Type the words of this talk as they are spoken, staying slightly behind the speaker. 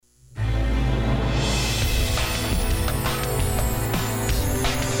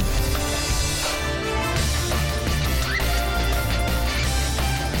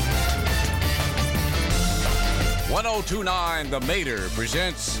1029 The Mater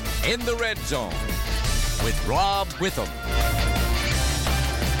presents In the Red Zone with Rob Witham.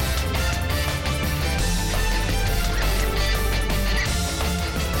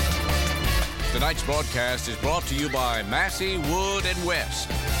 Tonight's broadcast is brought to you by Massey, Wood & West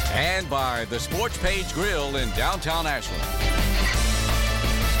and by the Sports Page Grill in downtown Ashland.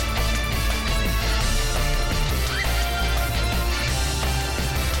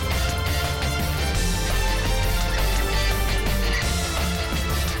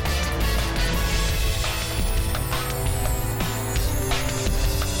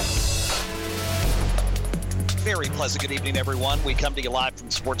 Very pleasant good evening, everyone. We come to you live from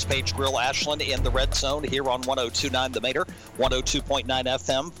Sports Page Grill, Ashland, in the Red Zone here on 1029 The Mater, 102.9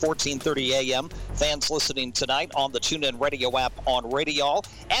 FM, 1430 AM. Fans listening tonight on the TuneIn Radio app on Radial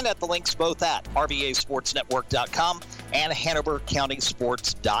and at the links both at rvasportsnetwork.com and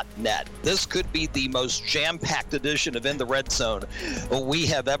HanoverCountySports.net. This could be the most jam-packed edition of In the Red Zone we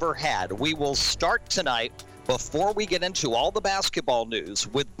have ever had. We will start tonight, before we get into all the basketball news,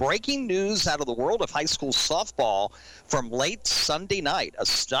 with breaking news out of the world of high school softball from late Sunday night. A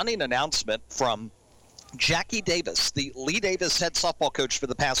stunning announcement from Jackie Davis, the Lee Davis head softball coach for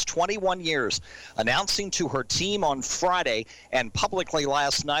the past 21 years, announcing to her team on Friday and publicly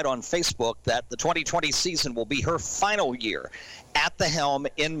last night on Facebook that the 2020 season will be her final year at the helm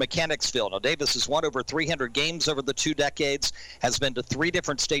in Mechanicsville. Now, Davis has won over 300 games over the 2 decades, has been to 3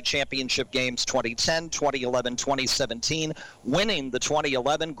 different state championship games, 2010, 2011, 2017, winning the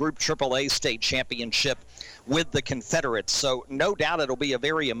 2011 Group AAA state championship with the Confederates. So no doubt it'll be a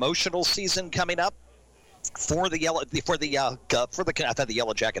very emotional season coming up for the Yellow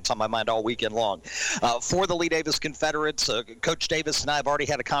Jackets on my mind all weekend long. For the Lee Davis Confederates, Coach Davis and I have already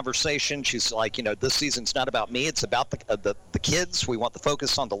had a conversation. She's like, this season's not about me. It's about the kids. We want the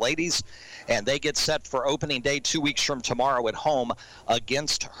focus on the ladies, and they get set for opening day 2 weeks from tomorrow at home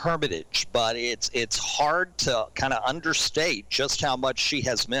against Hermitage. But it's hard to kind of understate just how much she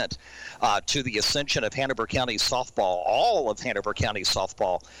has meant to the ascension of Hanover County softball, all of Hanover County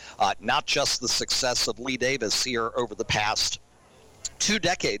softball, not just the success of Lee Davis here over the past 2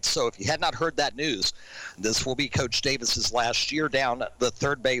 decades. So if you had not heard that news, this will be Coach Davis's last year down the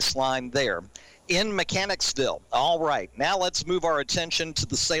third base line there in Mechanicsville. All right, now let's move our attention to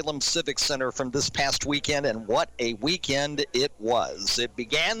the Salem Civic Center from this past weekend, and what a weekend it was. It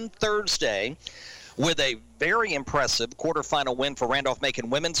began Thursday with a very impressive quarterfinal win for Randolph-Macon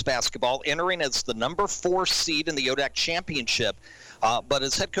women's basketball, entering as the number 4 seed in the ODAC championship. But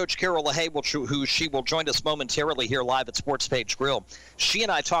as head coach Carroll LaHaye, who she will join us momentarily here live at Sports Page Grill, she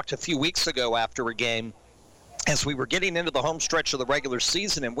and I talked a few weeks ago after a game as we were getting into the home stretch of the regular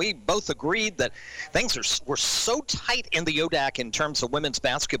season, and we both agreed that things were so tight in the ODAC in terms of women's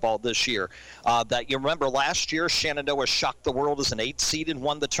basketball this year that you remember last year Shenandoah shocked the world as an 8 seed and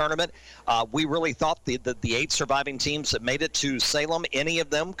won the tournament. We really thought the 8 surviving teams that made it to Salem, any of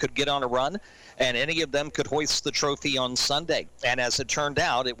them could get on a run, and any of them could hoist the trophy on Sunday. And as it turned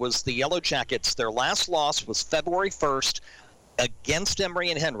out, it was the Yellow Jackets. Their last loss was February 1st against Emory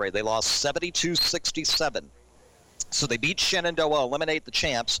and Henry. They lost 72-67. So they beat Shenandoah, eliminate the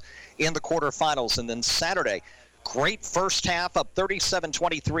champs in the quarterfinals. And then Saturday, great first half, up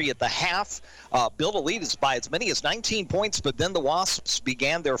 37-23 at the half. Built a lead by as many as 19 points, but then the Wasps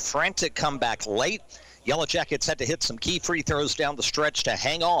began their frantic comeback late. Yellow Jackets had to hit some key free throws down the stretch to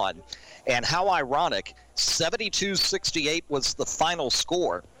hang on. And how ironic, 72-68 was the final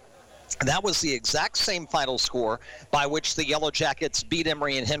score. That was the exact same final score by which the Yellow Jackets beat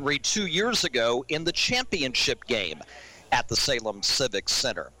Emory and Henry 2 years ago in the championship game at the Salem Civic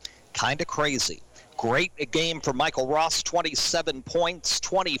Center. Kind of crazy. Great game for Michael Ross, 27 points,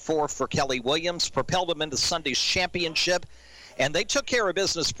 24 for Kelly Williams, propelled them into Sunday's championship. And they took care of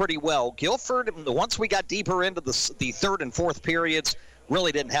business pretty well. Guilford, once we got deeper into the third and fourth periods,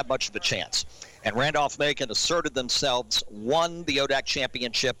 really didn't have much of a chance. And Randolph-Macon asserted themselves, won the ODAC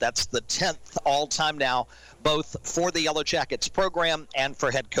championship. That's the 10th all-time now, both for the Yellow Jackets program and for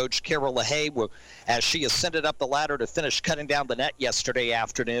head coach Carroll LaHaye, as she ascended up the ladder to finish cutting down the net yesterday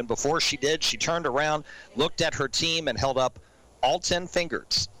afternoon. Before she did, she turned around, looked at her team, and held up all 10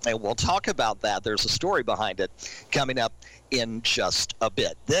 fingers. And we'll talk about that. There's a story behind it coming up in just a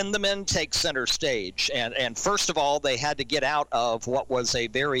bit. Then the men take center stage. And first of all, they had to get out of what was a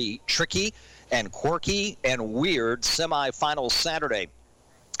very tricky and quirky and weird semifinal Saturday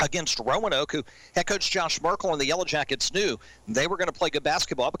against Roanoke, who head coach Josh Merkel and the Yellow Jackets knew they were going to play good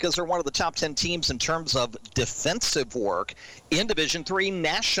basketball because they're one of the top 10 teams in terms of defensive work in Division III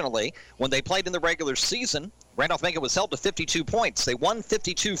nationally. When they played in the regular season, Randolph-Macon was held to 52 points. They won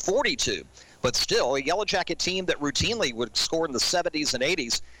 52-42. But still, a Yellow Jacket team that routinely would score in the 70s and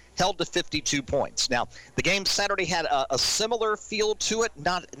 80s held to 52 points. Now, the game Saturday had a similar feel to it,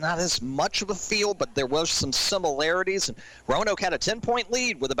 not as much of a feel, but there was some similarities. And Roanoke had a 10-point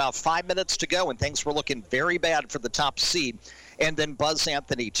lead with about 5 minutes to go, and things were looking very bad for the top seed. And then Buzz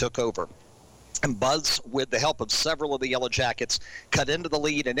Anthony took over. And Buzz, with the help of several of the Yellow Jackets, cut into the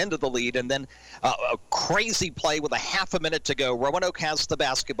lead. And then a crazy play with a half a minute to go. Roanoke has the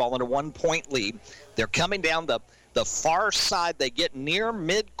basketball in a 1-point lead. They're coming down the far side. They get near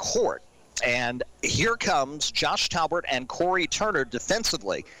midcourt. And here comes Josh Talbert and Corey Turner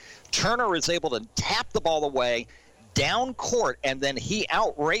defensively. Turner is able to tap the ball away down court, and then he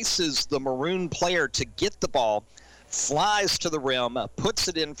outraces the Maroon player to get the ball, flies to the rim, puts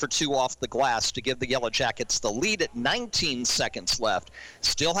it in for 2 off the glass to give the Yellow Jackets the lead at 19 seconds left.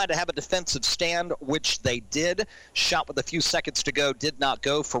 Still had to have a defensive stand, which they did. Shot with a few seconds to go, did not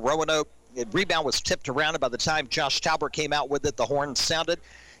go for Roanoke. The rebound was tipped around, and by the time Josh Talbert came out with it, the horn sounded.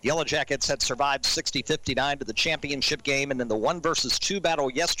 Yellow Jackets had survived 60-59 to the championship game, and in the 1-versus-2 battle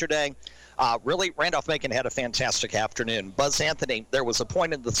yesterday, really, Randolph-Macon had a fantastic afternoon. Buzz Anthony, there was a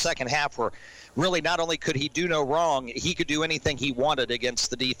point in the second half where really not only could he do no wrong, he could do anything he wanted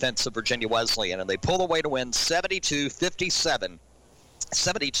against the defense of Virginia Wesleyan, and they pull away to win 72-57.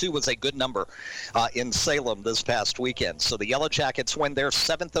 72 was a good number in Salem this past weekend. So the Yellow Jackets win their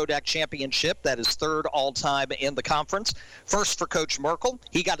 7th ODAC championship. That is 3rd all-time in the conference. First for Coach Merkel.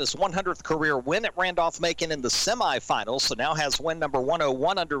 He got his 100th career win at Randolph-Macon in the semifinals, so now has win number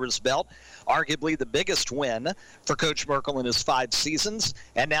 101 under his belt. Arguably the biggest win for Coach Merkel in his 5 seasons.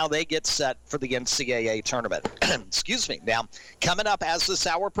 And now they get set for the NCAA tournament. Excuse me. Now, coming up as this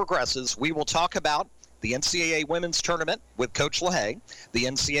hour progresses, we will talk about the NCAA Women's Tournament with Coach LaHaye, the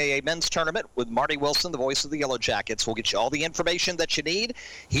NCAA Men's Tournament with Marty Wilson, the voice of the Yellow Jackets. We'll get you all the information that you need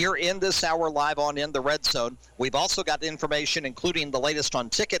here in this hour live on In the Red Zone. We've also got information, including the latest on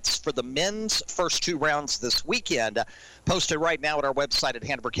tickets for the men's first 2 rounds this weekend, posted right now at our website at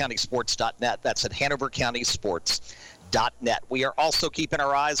HanoverCountySports.net. That's at HanoverCountySports.net. We are also keeping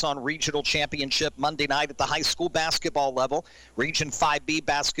our eyes on regional championship Monday night at the high school basketball level. Region 5B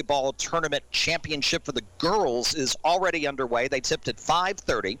basketball tournament championship for the girls is already underway. They tipped at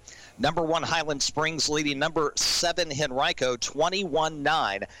 5:30. Number 1 Highland Springs leading number 7 Henrico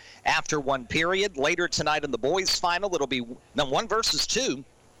 21-9 after 1 period. Later tonight in the boys final, it'll be 1-versus-2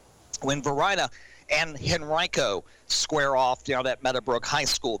 when Verina and Henrico square off down at Meadowbrook High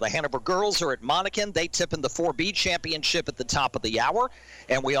School. The Hanover girls are at Monacan. They tip in the 4B championship at the top of the hour.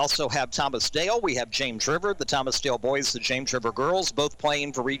 And we also have Thomas Dale. We have James River, the Thomas Dale boys, the James River girls, both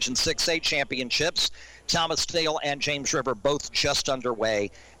playing for Region 6A championships. Thomas Dale and James River both just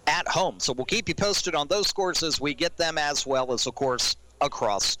underway at home. So we'll keep you posted on those scores as we get them, as well as, of course,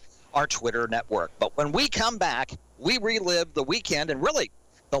 across our Twitter network. But when we come back, we relive the weekend, and really,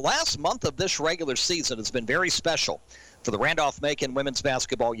 the last month of this regular season has been very special for the Randolph-Macon women's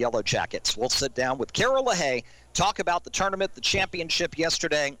basketball Yellow Jackets. We'll sit down with Carroll LaHaye, talk about the tournament, the championship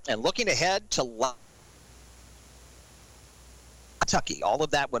yesterday, and looking ahead to Kentucky. All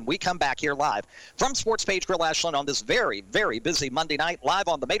of that when we come back here live from Sports Page Grill Ashland on this very, very busy Monday night, live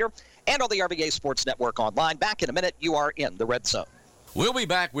on the Mater and on the RVA Sports Network online. Back in a minute. You are in the Red Zone. We'll be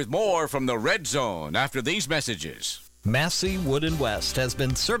back with more from the Red Zone after these messages. Massey Wood & West has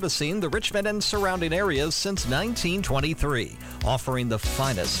been servicing the Richmond and surrounding areas since 1923, offering the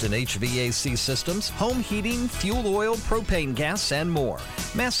finest in HVAC systems, home heating, fuel oil, propane gas, and more.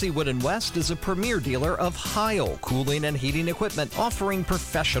 Massey Wood & West is a premier dealer of Heil cooling and heating equipment, offering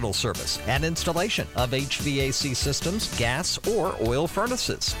professional service and installation of HVAC systems, gas, or oil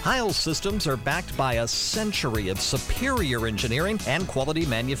furnaces. Heil systems are backed by a century of superior engineering and quality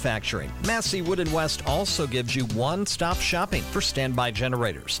manufacturing. Massey Wood & West also gives you one-stop shopping for standby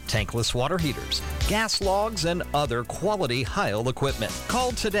generators, tankless water heaters, gas logs, and other quality Heil equipment.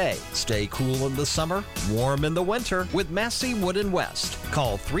 Call today. Stay cool in the summer, warm in the winter with Massey Wood & West.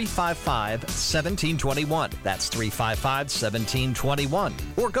 Call 355-1721. That's 355-1721.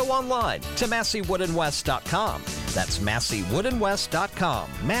 Or go online to MasseyWoodandWest.com. That's MasseyWoodandWest.com.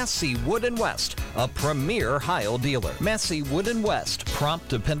 Massey Wood & West, a premier Heil dealer. Massey Wood & West, prompt,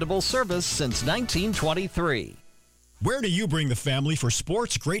 dependable service since 1923. Where do you bring the family for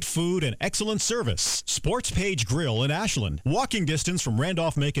sports, great food, and excellent service? Sports Page Grill in Ashland. Walking distance from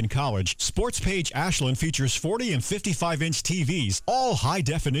Randolph-Macon College, Sports Page Ashland features 40 and 55-inch TVs, all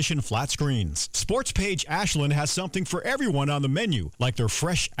high-definition flat screens. Sports Page Ashland has something for everyone on the menu, like their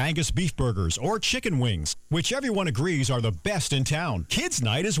fresh Angus beef burgers or chicken wings, which everyone agrees are the best in town. Kids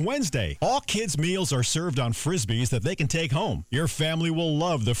Night is Wednesday. All kids' meals are served on Frisbees that they can take home. Your family will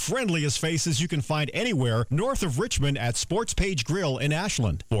love the friendliest faces you can find anywhere north of Richmond at Sports Page Grill in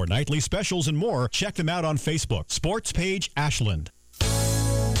Ashland. For nightly specials and more, check them out on Facebook. Sports Page Ashland.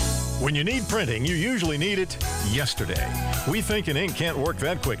 When you need printing, you usually need it yesterday. We Think in Ink can't work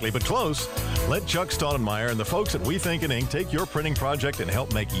that quickly, but close. Let Chuck Staudenmeyer and the folks at We Think in Ink take your printing project and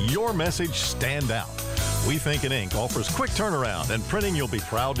help make your message stand out. We Think in Ink offers quick turnaround and printing you'll be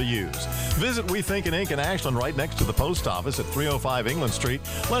proud to use. Visit We Think in Ink in Ashland right next to the post office at 305 England Street.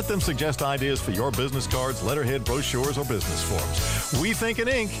 Let them suggest ideas for your business cards, letterhead, brochures, or business forms. We Think in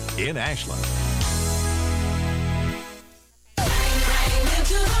Ink in Ashland.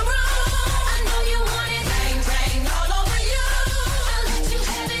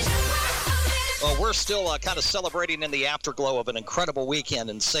 Well, we're still kind of celebrating in the afterglow of an incredible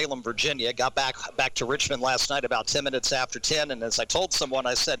weekend in Salem, Virginia. Got back to Richmond last night about 10 minutes after 10, and as I told someone,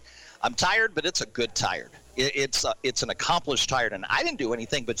 I said, I'm tired, but it's a good tired. It's an accomplished tired, and I didn't do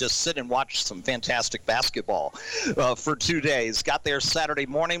anything but just sit and watch some fantastic basketball for 2 days. Got there Saturday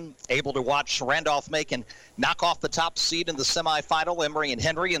morning, able to watch Randolph-Macon knock off the top seed in the semifinal, Emory and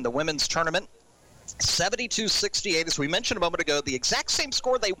Henry, in the women's tournament. 72-68, as we mentioned a moment ago, the exact same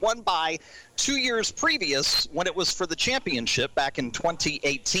score they won by 2 years previous when it was for the championship back in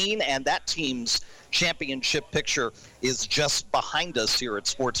 2018, and that team's championship picture is just behind us here at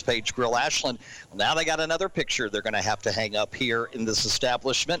Sports Page Grill Ashland. Well, now they got another picture they're going to have to hang up here in this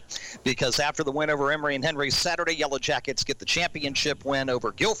establishment, because after the win over Emory and Henry Saturday, Yellow Jackets get the championship win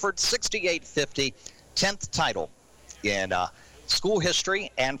over Guilford, 68-50, 10th title in school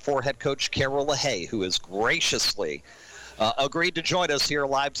history, and for head coach Carroll LaHaye, who has graciously agreed to join us here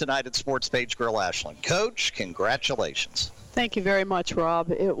live tonight at Sports Page Grill Ashland. Coach, congratulations. Thank you very much,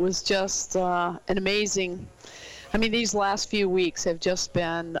 Rob. It was just an amazing, these last few weeks have just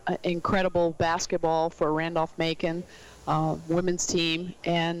been incredible basketball for Randolph-Macon women's team.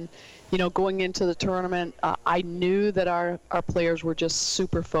 And, going into the tournament, I knew that our players were just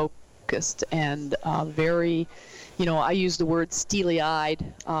super focused and very, I use the word steely-eyed.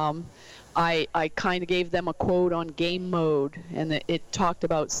 I kind of gave them a quote on game mode, and it talked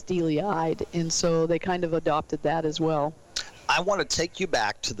about steely-eyed, and so they kind of adopted that as well. I want to take you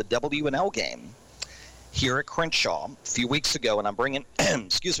back to the WNL game here at Crenshaw a few weeks ago, and I'm bringing, I'm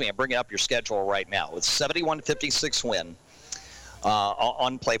bringing up your schedule right now. It's 71-56 win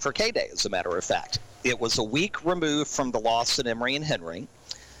on Play for K-Day, as a matter of fact. It was a week removed from the loss at Emory and Henry.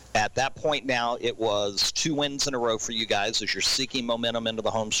 At that point now, it was 2 wins in a row for you guys as you're seeking momentum into the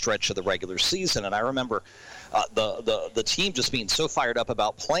home stretch of the regular season. And I remember the team just being so fired up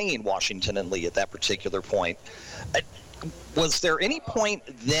about playing Washington and Lee at that particular point. Was there any point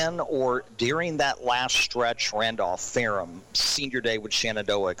then or during that last stretch, Randolph, Ferrum, Senior Day with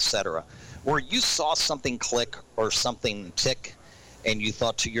Shenandoah, et cetera, where you saw something click or something tick and you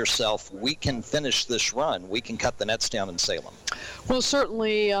thought to yourself, we can finish this run, we can cut the nets down in Salem? Well,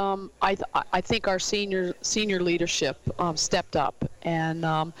 certainly, I think our senior leadership stepped up, and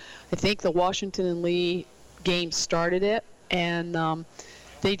I think the Washington and Lee game started it, and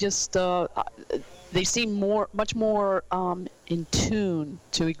they just they seemed much more in tune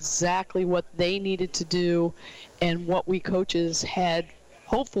to exactly what they needed to do, and what we coaches had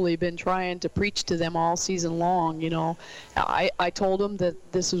hopefully been trying to preach to them all season long. I told them that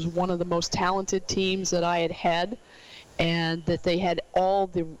this was one of the most talented teams that I had, and that they had all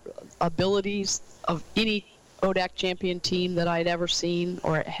the abilities of any ODAC champion team that I'd ever seen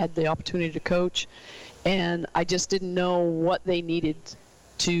or had the opportunity to coach, and I just didn't know what they needed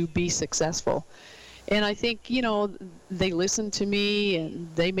to be successful. And I think, they listened to me, and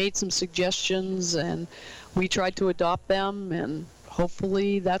they made some suggestions, and we tried to adopt them, and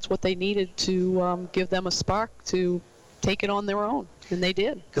hopefully that's what they needed to give them a spark to take it on their own, and they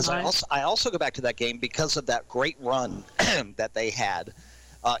did. Because I also go back to that game because of that great run that they had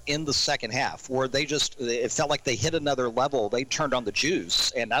in the second half, where it felt like they hit another level. They turned on the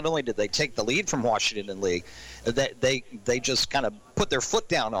juice, and not only did they take the lead from Washington and Lee, they just kind of put their foot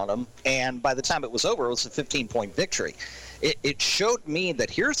down on them, and by the time it was over, it was a 15-point victory. It showed me that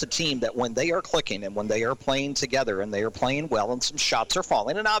here's a team that when they are clicking and when they are playing together and they are playing well and some shots are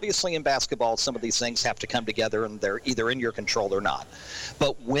falling, and obviously in basketball some of these things have to come together and they're either in your control or not.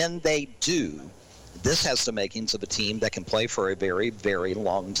 But when they do, this has the makings of a team that can play for a very, very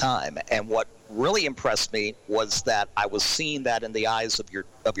long time. And what really impressed me was that I was seeing that in the eyes of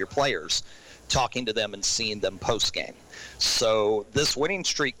your players, talking to them and seeing them post-game. So this winning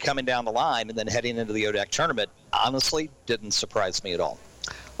streak coming down the line and then heading into the ODAC tournament, honestly, didn't surprise me at all.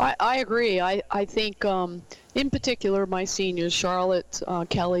 I agree. I think, in particular, my seniors, Charlotte,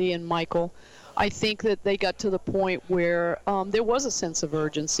 Kelly, and Michael, I think that they got to the point where there was a sense of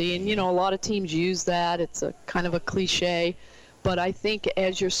urgency. And, a lot of teams use that. It's a kind of a cliche. But I think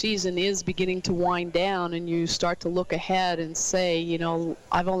as your season is beginning to wind down and you start to look ahead and say,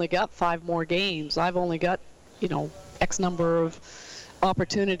 I've only got 5 more games. I've only got, X number of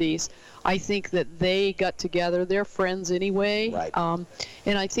opportunities. I think that they got together. They're friends anyway. Right.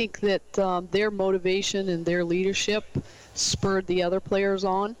 And I think that their motivation and their leadership spurred the other players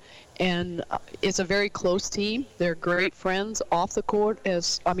on. And it's a very close team. They're great friends off the court,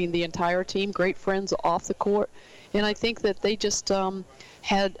 the entire team, great friends off the court. And I think that they just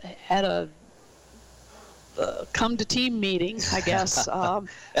had a come to team meeting, I guess. An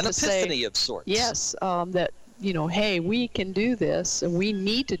epiphany of sorts. Yes, that, hey, we can do this and we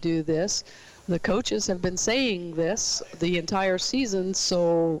need to do this. The coaches have been saying this the entire season,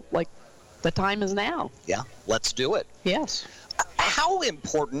 so, the time is now. Yeah, let's do it. Yes. How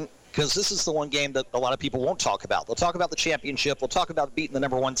important, because this is the one game that a lot of people won't talk about. They'll talk about the championship. They'll talk about beating the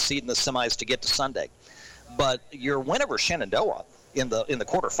number 1 seed in the semis to get to Sunday. But your win over Shenandoah in the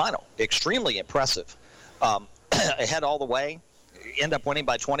quarterfinal, extremely impressive. Ahead all the way, end up winning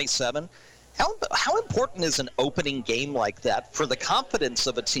by 27. How important is an opening game like that for the confidence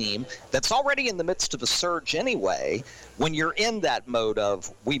of a team that's already in the midst of a surge anyway, when you're in that mode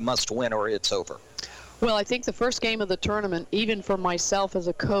of we must win or it's over? Well, I think the first game of the tournament, even for myself as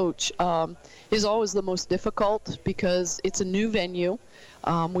a coach, is always the most difficult because it's a new venue.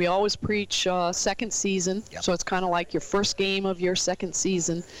 We always preach second season, Yep. So it's kind of like your first game of your second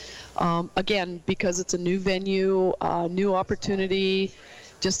season. Again, because it's a new venue, new opportunity,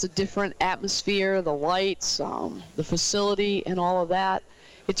 just a different atmosphere, the lights, the facility, and all of that.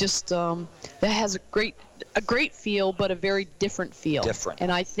 It just that has a great feel, but a very different feel. Different.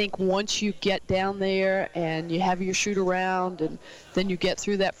 And I think once you get down there and you have your shoot around and then you get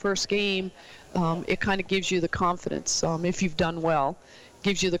through that first game, it kind of gives you the confidence, if you've done well,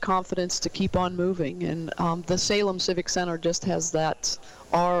 gives you the confidence to keep on moving. And the Salem Civic Center just has that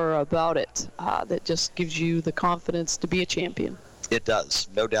aura about it that just gives you the confidence to be a champion. It does,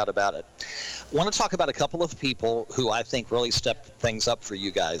 no doubt about it. I want to talk about a couple of people who I think really stepped things up for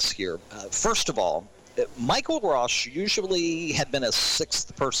you guys here. First of all, Michael Ross usually had been a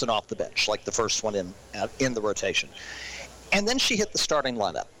 6th person off the bench, like the first one in the rotation. And then she hit the starting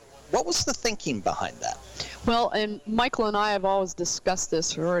lineup. What was the thinking behind that? Well, and Michael and I have always discussed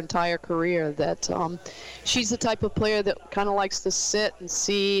this her entire career, that she's the type of player that kind of likes to sit and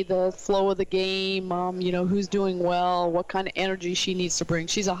see the flow of the game, who's doing well, what kind of energy she needs to bring.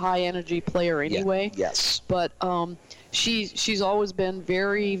 She's a high-energy player anyway. Yeah. Yes. But she's always been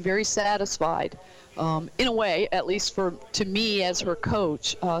very, very satisfied, in a way, at least to me as her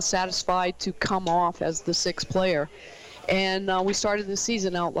coach, satisfied to come off as the 6th player. And we started the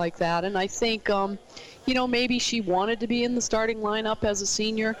season out like that. And I think, maybe she wanted to be in the starting lineup as a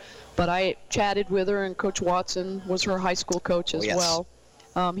senior, but I chatted with her, and Coach Watson was her high school coach as well.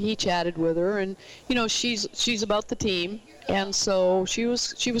 He chatted with her, and, she's about the team, and so she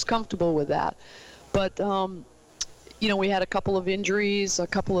was comfortable with that. But, we had a couple of injuries, a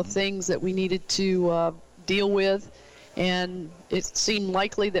couple of things that we needed to deal with, and it seemed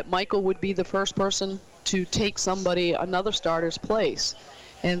likely that Michael would be the first person to take another starter's place.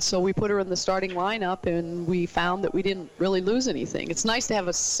 And so we put her in the starting lineup, and we found that we didn't really lose anything. It's nice to have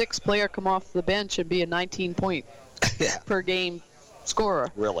a 6th player come off the bench and be a 19-point per game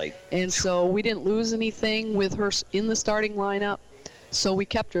scorer. Really. And so we didn't lose anything with her in the starting lineup, so we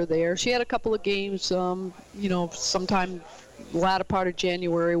kept her there. She had a couple of games, sometime latter part of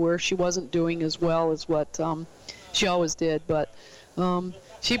January where she wasn't doing as well as what she always did, but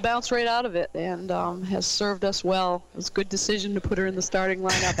she bounced right out of it and has served us well. It was a good decision to put her in the starting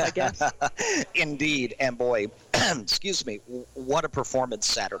lineup, I guess. Indeed. And boy, excuse me, what a performance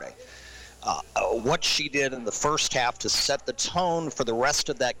Saturday. What she did in the first half to set the tone for the rest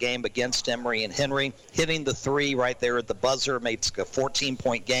of that game against Emory and Henry, hitting the 3 right there at the buzzer, makes a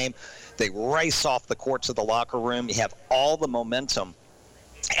 14-point game. They race off the courts of the locker room. You have all the momentum.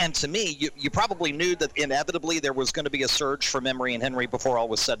 And to me, you probably knew that inevitably there was going to be a surge from Emory and Henry before all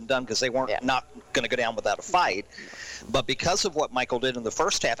was said and done, because they weren't not going to go down without a fight. But because of what Michael did in the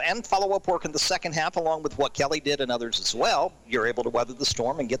first half and follow-up work in the second half, along with what Kelly did and others as well, you're able to weather the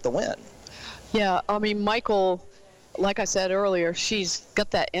storm and get the win. Yeah, I mean, Michael, like I said earlier, she's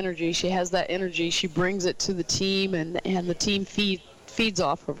got that energy. She has that energy. She brings it to the team, and the team feeds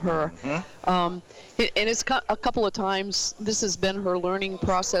off of her. Mm-hmm. And it's a couple of times. This has been her learning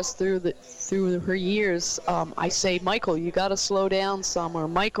process through her years. I say, Michael, you got to slow down some, or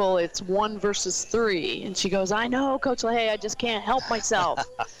Michael, it's 1 versus 3, and she goes, I know, Coach LaHaye, I just can't help myself.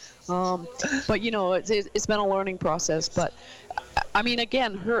 But it's been a learning process. But I mean,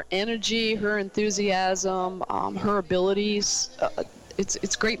 again, her energy, her enthusiasm, her abilities,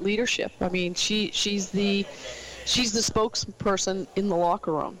 it's great leadership. I mean, she's the spokesperson in the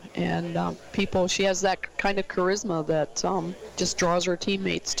locker room, and she has that kind of charisma that just draws her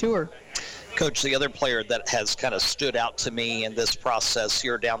teammates to her. Coach, the other player that has kind of stood out to me in this process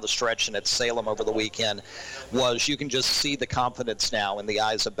here down the stretch and at Salem over the weekend was you can just see the confidence now in the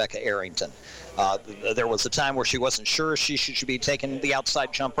eyes of Becca Arrington. There was a time where she wasn't sure she should be taking the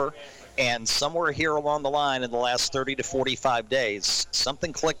outside jumper, and somewhere here along the line in the last 30 to 45 days,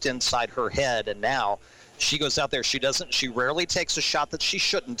 something clicked inside her head, and now she goes out there. She rarely takes a shot that she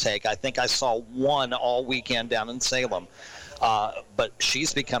shouldn't take. I think I saw one all weekend down in Salem. But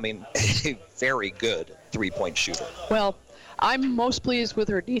she's becoming a very good three-point shooter. Well, I'm most pleased with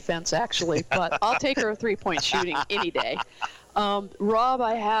her defense, actually, but I'll take her three-point shooting any day. Rob,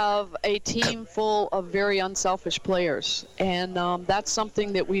 I have a team full of very unselfish players, and that's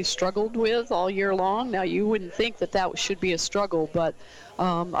something that we've struggled with all year long. Now, you wouldn't think that should be a struggle, but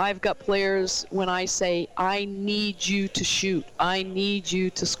I've got players, when I say, I need you to shoot, I need you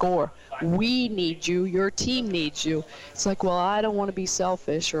to score, we need you, your team needs you. It's like, well, I don't want to be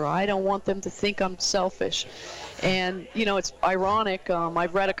selfish, or I don't want them to think I'm selfish. And, it's ironic.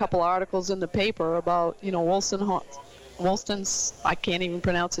 I've read a couple articles in the paper about, Wolston's, I can't even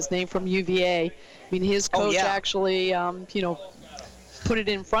pronounce his name, from UVA. I mean, his coach actually, put it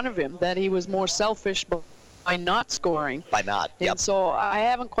in front of him that he was more selfish by not scoring. By not, yep. And so I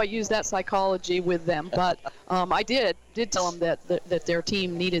haven't quite used that psychology with them, but I did tell them that their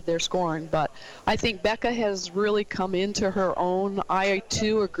team needed their scoring. But I think Becca has really come into her own. I,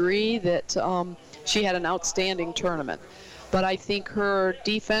 too, agree that she had an outstanding tournament. But I think her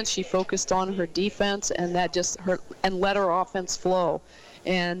defense, she focused on her defense, and and let her offense flow.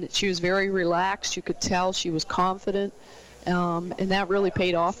 And she was very relaxed. You could tell she was confident, and that really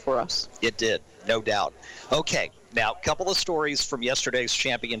paid off for us. It did, no doubt. Okay, now a couple of stories from yesterday's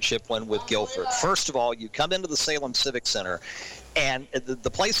championship win with Guilford. First of all, you come into the Salem Civic Center, and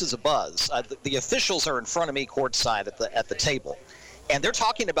the place is abuzz. The officials are in front of me courtside at the table, and they're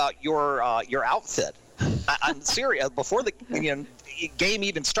talking about your outfit. I'm serious. Before the game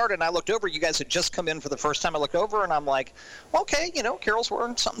even started, and I looked over, you guys had just come in for the first time. I looked over, and I'm like, okay, Carroll's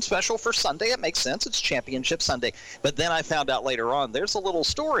wearing something special for Sunday. It makes sense. It's Championship Sunday. But then I found out later on there's a little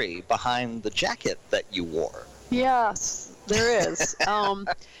story behind the jacket that you wore. Yes, there is.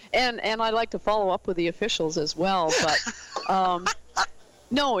 And I'd like to follow up with the officials as well. But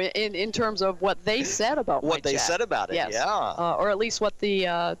no, in terms of what they said about what they said about it, yes. Yeah. Or at least what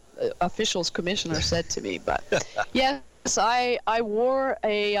the officials commissioner said to me. But yes, I wore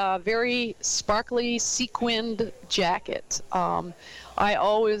a very sparkly sequined jacket. I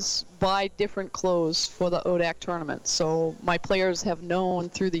always buy different clothes for the ODAC tournament, so my players have known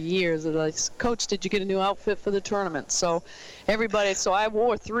through the years that I said, Coach, did you get a new outfit for the tournament? So so I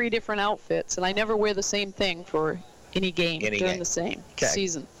wore 3 different outfits, and I never wear the same thing for any game during the same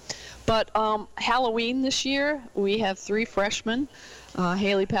season. But Halloween this year, we have 3 freshmen,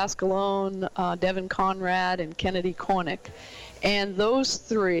 Haley Pascalone, Devin Conrad, and Kennedy Cornick. And those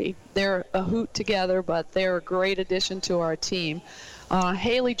 3, they're a hoot together, but they're a great addition to our team.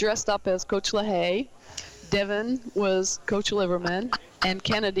 Haley dressed up as Coach LaHaye, Devin was Coach Liverman, and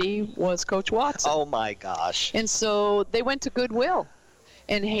Kennedy was Coach Watson. Oh, my gosh. And so they went to Goodwill,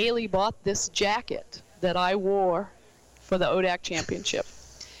 and Haley bought this jacket that I wore for the ODAC championship,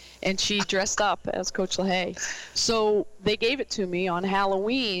 and she dressed up as Coach LaHaye. So they gave it to me on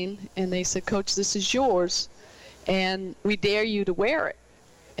Halloween, and they said, Coach, this is yours, and we dare you to wear it.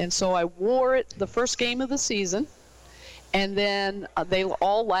 And so I wore it the first game of the season, and then they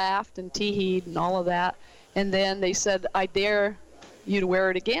all laughed and tee-heed and all of that, and then they said, I dare you to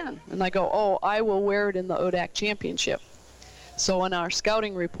wear it again. And I go, oh, I will wear it in the ODAC championship. So in our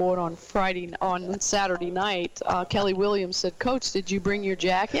scouting report on Saturday night, Kelly Williams said, Coach, did you bring your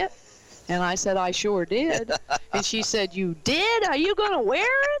jacket? And I said, I sure did. And she said, you did? Are you going to wear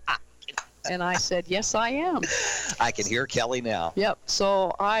it? And I said, yes, I am. I can hear Kelly now. Yep.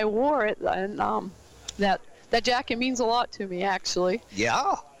 So I wore it, and that jacket means a lot to me, actually.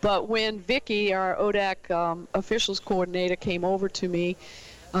 Yeah. But when Vicki, our ODAC officials coordinator, came over to me,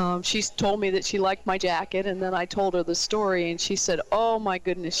 She told me that she liked my jacket, and then I told her the story, and she said, oh my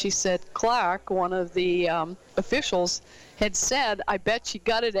goodness. She said, Clark, one of the officials, had said, I bet she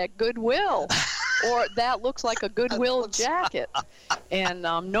got it at Goodwill. Or that looks like a Goodwill jacket. And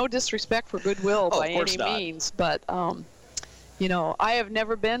no disrespect for Goodwill by any means, but you know, I have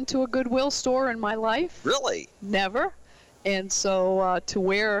never been to a Goodwill store in my life. Really? Never. And so to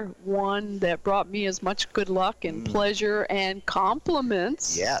wear one that brought me as much good luck and pleasure and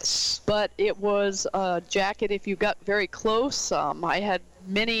compliments. Yes. But it was a jacket, if you got very close, I had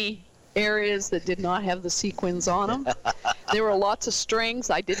many areas that did not have the sequins on them. There were lots of strings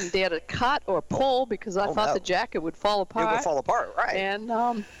I didn't dare to cut or pull because I thought the jacket would fall apart. It would fall apart, right.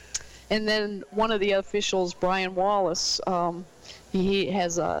 And then one of the officials, Brian Wallace, he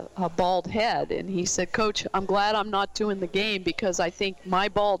has a bald head, and he said, Coach, I'm glad I'm not doing the game because I think my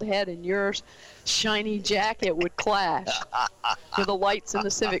bald head and your shiny jacket would clash with the lights in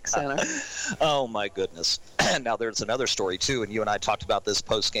the Civic Center. Oh, my goodness. Now, there's another story, too, and you and I talked about this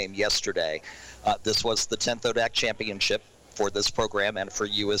post-game yesterday. This was the 10th ODAC championship for this program and for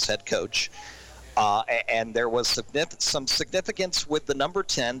you as head coach. And there was some significance with the number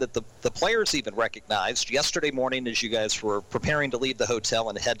 10 that the players even recognized yesterday morning as you guys were preparing to leave the hotel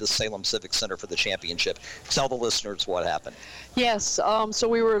and head to Salem Civic Center for the championship. Tell the listeners what happened. Yes, so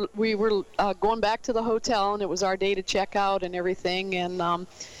we were going back to the hotel, and it was our day to check out and everything. And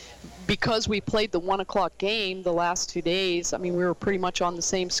because we played the 1 o'clock game the last 2 days, I mean, we were pretty much on the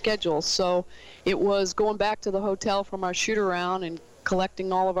same schedule. So it was going back to the hotel from our shoot-around and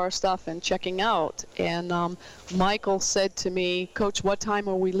collecting all of our stuff and checking out. And Michael said to me, Coach, what time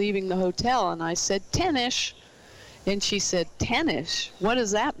are we leaving the hotel? And I said, 10-ish. And she said, 10-ish? What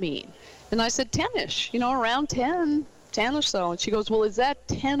does that mean? And I said, 10-ish, you know, around 10 or so. And she goes, well, is that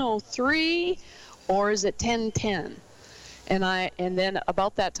 10:03 or is it 10:10? And then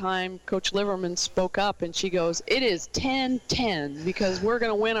about that time, Coach Liverman spoke up, and she goes, it is 10:10 because we're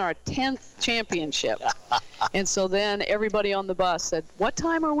going to win our 10th championship. And so then everybody on the bus said, what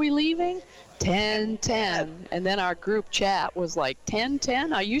time are we leaving? 10:10. And then our group chat was like,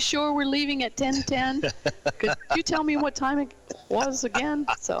 10:10? Are you sure we're leaving at 10:10? Could you tell me what time it was again?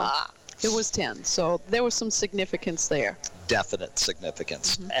 So it was 10. So there was some significance there. Definite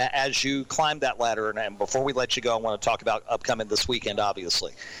significance. As you climb that ladder, and before we let you go, I want to talk about upcoming this weekend,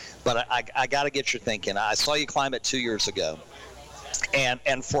 obviously. But I got to get your thinking. I saw you climb it 2 years ago.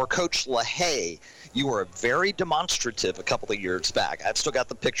 And for Coach LaHaye, you were very demonstrative a couple of years back. I've still got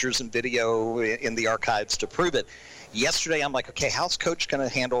the pictures and video in the archives to prove it. Yesterday, I'm like, okay, how's Coach going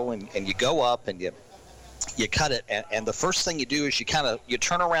to handle? And you go up and you cut it, and the first thing you do is you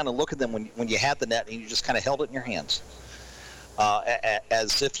turn around and look at them when you had the net, and you just kind of held it in your hands.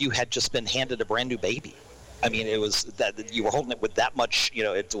 As if you had just been handed a brand new baby. I mean, it was that you were holding it with that much, you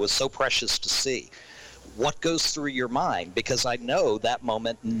know, it was so precious to see. What goes through your mind? Because I know that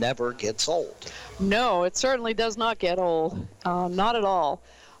moment never gets old. No, it certainly does not get old. Not at all.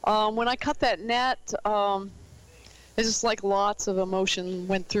 When I cut that net, it's just like lots of emotion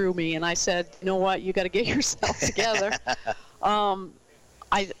went through me, and I said, you know what, you got to get yourself together.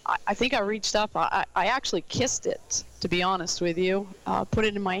 I think I reached up. I actually kissed it, to be honest with you. Put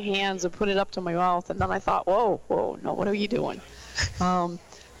it in my hands and put it up to my mouth, and then I thought, whoa, no, what are you doing?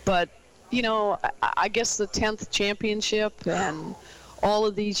 But, you know, I guess the 10th championship and all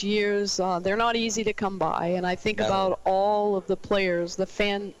of these years, they're not easy to come by. And I think about all of the players, the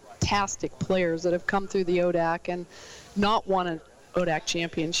fantastic players that have come through the ODAC and not won an ODAC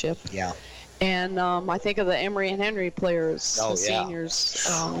championship. Yeah. And I think of the Emory and Henry players, the seniors.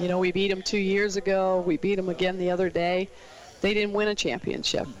 You know, we beat them 2 years ago. We beat them again the other day. They didn't win a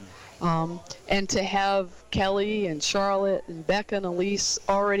championship. And to have Kelly and Charlotte and Becca and Elise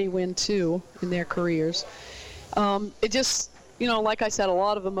already win 2 in their careers, it just, you know, like I said, a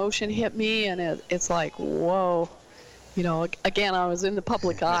lot of emotion hit me, and it's like, whoa. You know, again, I was in the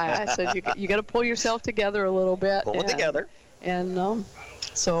public eye. I said, you got to pull yourself together a little bit. Pull it together. And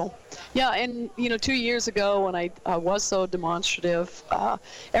so, yeah, and, you know, 2 years ago when I was so demonstrative,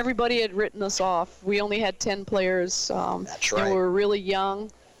 everybody had written us off. We only had 10 players. That's right. They were really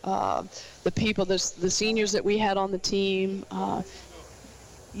young. The people, the seniors that we had on the team,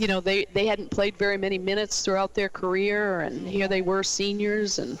 you know, they hadn't played very many minutes throughout their career, and here they were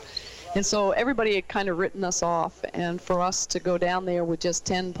seniors, and so everybody had kind of written us off. And for us to go down there with just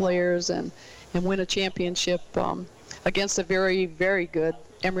 10 players and win a championship against a very, very good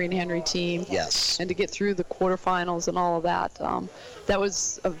Emory and Henry team. Yes. And to get through the quarterfinals and all of that, that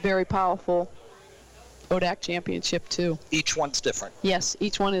was a very powerful ODAC championship too. Each one's different. Yes,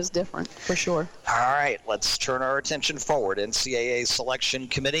 each one is different for sure. All right, let's turn our attention forward. NCAA Selection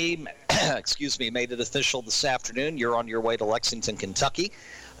Committee, made it official this afternoon. You're on your way to Lexington, Kentucky.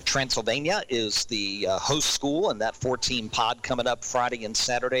 Transylvania is the host school, and that 4-team pod coming up Friday and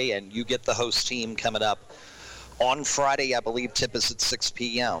Saturday, and you get the host team coming up on Friday. I believe tip is at 6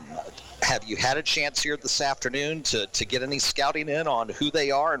 p.m. Have you had a chance here this afternoon to get any scouting in on who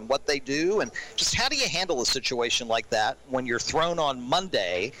they are and what they do? And just how do you handle a situation like that when you're thrown on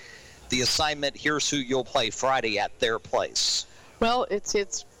Monday, the assignment, here's who you'll play Friday at their place? Well,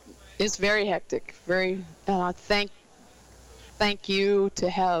 it's very hectic. Very thank you to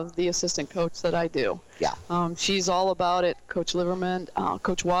have the assistant coach that I do. Yeah. She's all about it. Coach Liverman,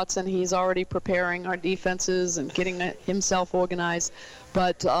 Coach Watson, he's already preparing our defenses and getting himself organized.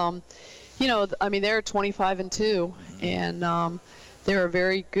 But, they're 25-2, and they're a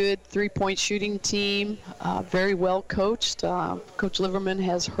very good three-point shooting team, very well coached. Coach Liverman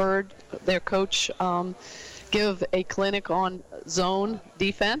has heard their coach give a clinic on zone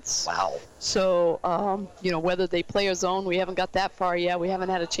defense. Wow. So, whether they play a zone, we haven't got that far yet. We haven't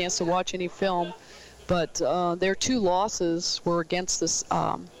had a chance to watch any film. But their 2 losses were against this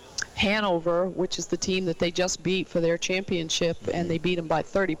Hanover, which is the team that they just beat for their championship, and they beat them by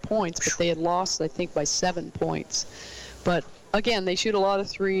 30 points, but they had lost, I think, by 7 points. But, again, they shoot a lot of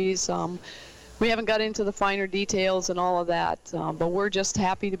threes. We haven't got into the finer details and all of that, but we're just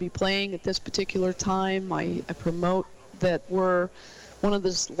happy to be playing at this particular time. I promote that we're one of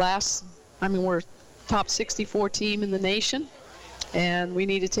we're top 64 team in the nation, and we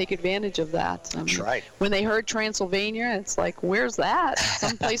need to take advantage of that. That's right. When they heard Transylvania, it's like, where's that?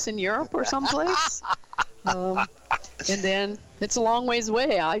 Someplace in Europe or someplace? And then it's a long ways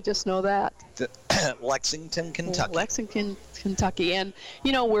away. I just know that. Lexington, Kentucky. Lexington, Kentucky. And,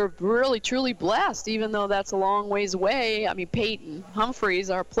 we're really, truly blessed, even though that's a long ways away. I mean, Peyton Humphreys,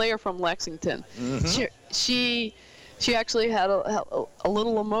 our player from Lexington, she actually had a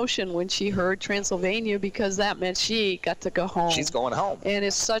little emotion when she heard Transylvania, because that meant she got to go home. She's going home. And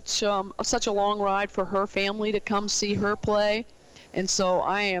it's such a long ride for her family to come see her play. And so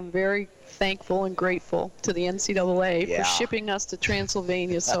I am very thankful and grateful to the NCAA for shipping us to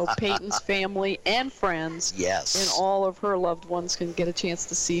Transylvania so Peyton's family and friends and all of her loved ones can get a chance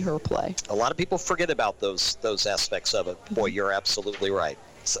to see her play. A lot of people forget about those aspects of it. Boy, you're absolutely right.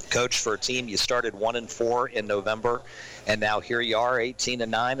 Coach, for a team, you started 1-4 in November, and now here you are,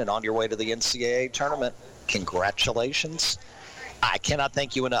 18-9, and on your way to the NCAA tournament. Congratulations. I cannot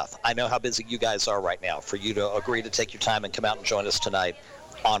thank you enough. I know how busy you guys are right now. For you to agree to take your time and come out and join us tonight,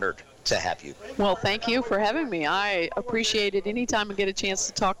 honored to have you. Well, thank you for having me. I appreciate it anytime I get a chance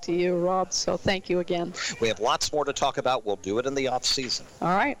to talk to you, Rob, so thank you again. We have lots more to talk about. We'll do it in the off season.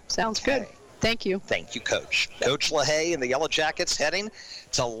 All right. Sounds good. Thank you. Thank you, Coach. Coach LaHaye and the Yellow Jackets heading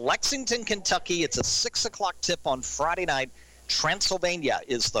to Lexington, Kentucky. It's a 6 o'clock tip on Friday night. Transylvania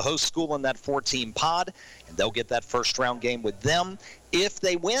is the host school in that 4-team pod, and they'll get that first-round game with them. If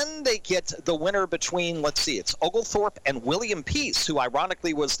they win, they get the winner between, it's Oglethorpe and William Peace, who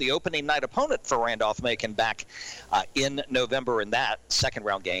ironically was the opening night opponent for Randolph-Macon back in November, and that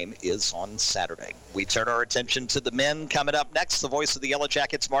second-round game is on Saturday. We turn our attention to the men. Coming up next, the voice of the Yellow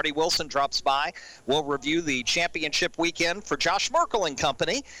Jackets, Marty Wilson, drops by. We'll review the championship weekend for Josh Merkel and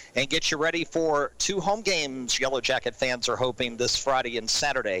company and get you ready for 2 home games Yellow Jacket fans are hoping this Friday and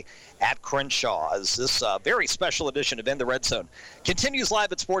Saturday at Crenshaw, as this very special edition of In the Red Zone continues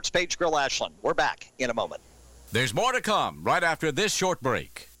live at Sports Page Grill Ashland. We're back in a moment. There's more to come right after this short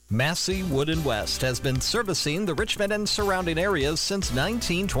break. Massey Wood & West has been servicing the Richmond and surrounding areas since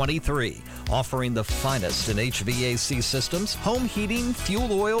 1923, offering the finest in HVAC systems, home heating,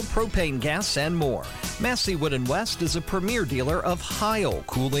 fuel oil, propane gas, and more. Massey Wood & West is a premier dealer of Heil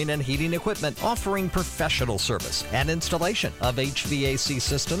cooling and heating equipment, offering professional service and installation of HVAC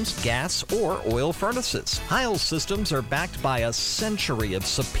systems, gas, or oil furnaces. Heil systems are backed by a century of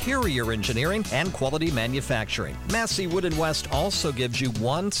superior engineering and quality manufacturing. Massey Wood & West also gives you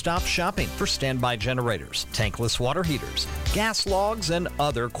one-stop shopping for standby generators, tankless water heaters, gas logs, and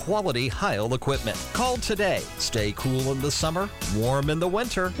other quality Heil equipment. Call today. Stay cool in the summer, warm in the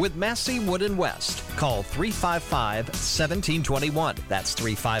winter with Massey Wood & West. Call 355-1721. That's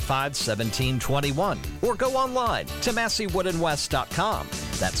 355-1721. Or go online to MasseyWoodandWest.com.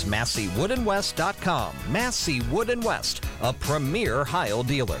 That's MasseyWoodandWest.com. Massey Wood & West, a premier Heil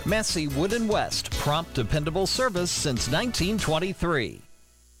dealer. Massey Wood & West, prompt, dependable service since 1923.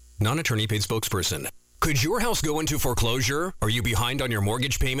 Non-attorney paid spokesperson. Could your house go into foreclosure? Are you behind on your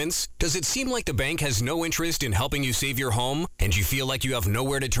mortgage payments? Does it seem like the bank has no interest in helping you save your home and you feel like you have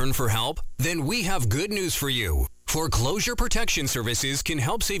nowhere to turn for help? Then we have good news for you. Foreclosure Protection Services can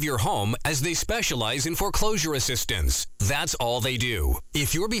help save your home as they specialize in foreclosure assistance. That's all they do.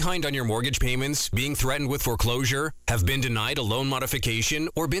 If you're behind on your mortgage payments, being threatened with foreclosure, have been denied a loan modification,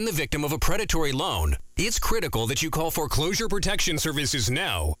 or been the victim of a predatory loan, it's critical that you call Foreclosure Protection Services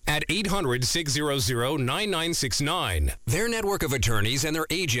now at 800-600-9969. Their network of attorneys and their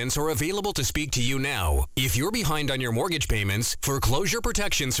agents are available to speak to you now. If you're behind on your mortgage payments, Foreclosure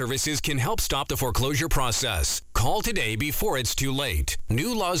Protection Services can help stop the foreclosure process. Call today before it's too late.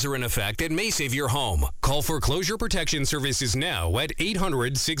 New laws are in effect that may save your home. Call Foreclosure Protection Services now at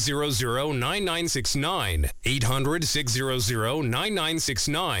 800-600-9969.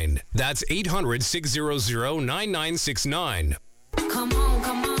 800-600-9969. That's 800-600-9969. Come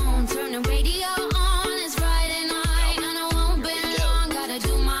on, turn the radio on. It's Friday night, and I won't be long. Gotta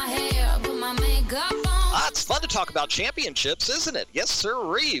do my hair, put my makeup on. It's fun to talk about championships, isn't it? Yes,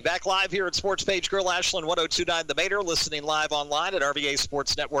 sirree. Back live here at Sports Page Grill, Ashland 1029 The Mater, listening live online at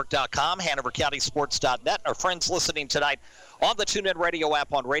rvasportsnetwork.com, HanoverCountySports.net. Our friends listening tonight on the TuneIn Radio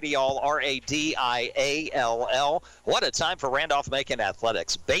app on Radial, RADIALL. What a time for Randolph-Macon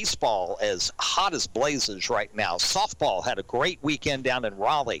athletics. Baseball as hot as blazes right now. Softball had a great weekend down in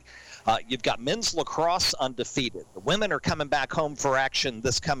Raleigh. You've got men's lacrosse undefeated. The women are coming back home for action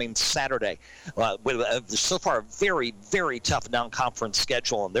this coming Saturday. With so far a very, very tough non-conference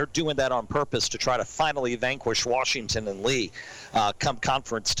schedule, and they're doing that on purpose to try to finally vanquish Washington and Lee come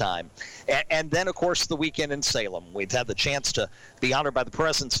conference time. And then, of course, the weekend in Salem. We've had the chance to be honored by the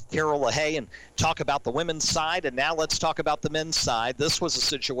presence of Carroll, LaHaye, and talk about the women's side, and now let's talk about the men's side. This was a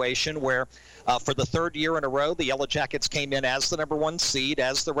situation where for the third year in a row, the Yellow Jackets came in as the number one seed,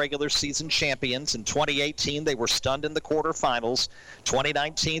 as the regular season champions. In 2018, they were stunned in the quarterfinals.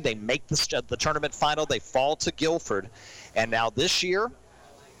 2019, they make the tournament final. They fall to Guilford. And now this year,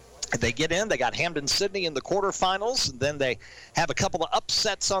 they get in. They got Hampden-Sydney in the quarterfinals. And then they have a couple of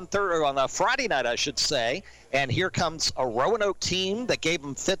upsets on Friday night, I should say. And here comes a Roanoke team that gave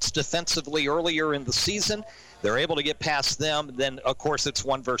them fits defensively earlier in the season. They're able to get past them. Then, of course, it's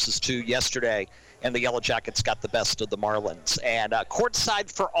 1-2 yesterday, and the Yellow Jackets got the best of the Marlins. And courtside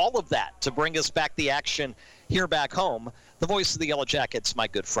for all of that to bring us back the action here back home, the voice of the Yellow Jackets, my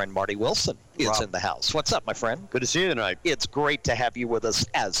good friend Marty Wilson, is in the house. What's up, my friend? Good to see you tonight. It's great to have you with us,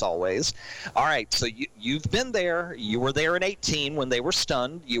 as always. All right, so you've been there. You were there in 18 when they were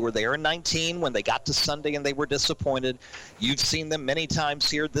stunned. You were there in 19 when they got to Sunday and they were disappointed. You've seen them many times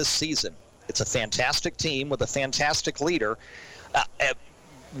here this season. It's a fantastic team with a fantastic leader.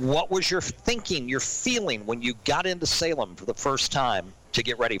 What was your thinking, your feeling when you got into Salem for the first time to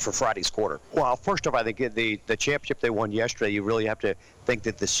get ready for Friday's quarter? Well, first off, I think the championship they won yesterday, you really have to think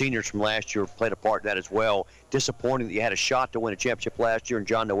that the seniors from last year played a part in that as well. Disappointing that you had a shot to win a championship last year, and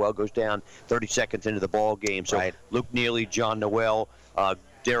John Noel goes down 30 seconds into the ball game. So right. Luke Neely, John Noel,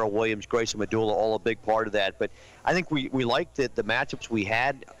 Darrell Williams, Grayson Medulla, all a big part of that. But I think we liked the matchups we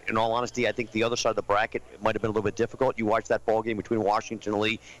had. In all honesty, I think the other side of the bracket might have been a little bit difficult. You watched that ball game between Washington and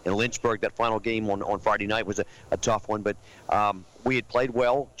Lee and Lynchburg. That final game on Friday night was a tough one. But we had played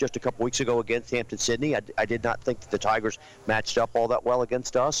well just a couple weeks ago against Hampden-Sydney. I did not think that the Tigers matched up all that well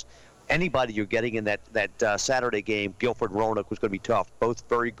against us. Anybody you're getting in that Saturday game, Guilford and Roanoke, was going to be tough. Both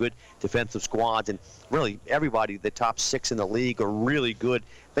very good defensive squads, and really everybody, the top 6 in the league, are really good.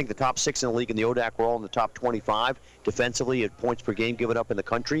 I think the top 6 in the league in the ODAC were all in the top 25 defensively at points per game given up in the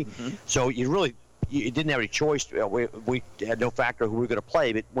country. Mm-hmm. So you didn't have any choice. We had no factor who we were going to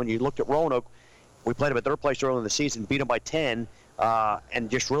play, but when you looked at Roanoke, we played them at third place early in the season, beat them by 10, and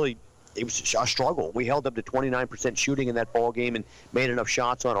just really it was a struggle. We held up to 29% shooting in that ball game and made enough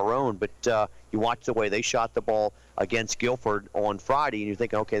shots on our own. But you watch the way they shot the ball against Guilford on Friday, and you're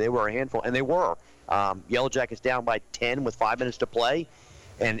thinking, okay, they were a handful, and they were. Yellow Jackets down by 10 with 5 minutes to play.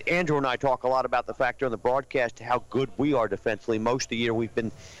 And Andrew and I talk a lot about the fact during the broadcast how good we are defensively. Most of the year we've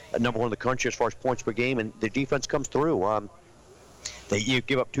been number one in the country as far as points per game, and the defense comes through. You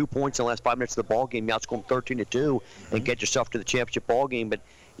give up 2 points in the last 5 minutes of the ball game, you outscore them 13-2, and get yourself to the championship ball game. But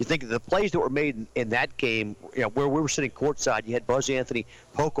you think of the plays that were made in that game, where we were sitting courtside, you had Buzz Anthony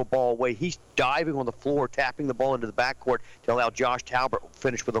poke a ball away. He's diving on the floor, tapping the ball into the backcourt to allow Josh Talbert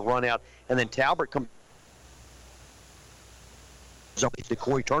finish with a run out. And then Talbert comes up to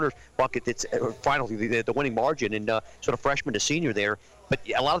Corey Turner's bucket. It's finally the winning margin, and sort of freshman to senior there. But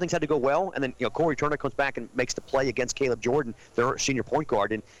a lot of things had to go well, and then Corey Turner comes back and makes the play against Caleb Jordan, their senior point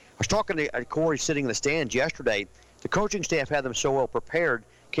guard. And I was talking to Corey sitting in the stands yesterday. The coaching staff had them so well prepared.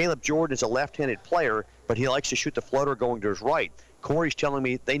 Caleb Jordan is a left-handed player, but he likes to shoot the floater going to his right. Corey's telling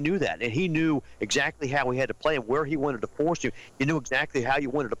me they knew that, and he knew exactly how he had to play him, where he wanted to force him. You knew exactly how you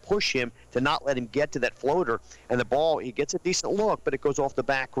wanted to push him to not let him get to that floater. And the ball, he gets a decent look, but it goes off the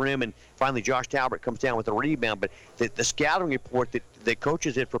back rim, and finally Josh Talbot comes down with a rebound. But the scouting report that the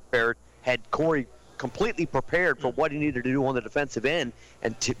coaches had prepared had Corey completely prepared for what he needed to do on the defensive end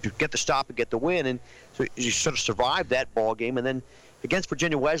and to get the stop and get the win. And so he sort of survived that ball game. And then against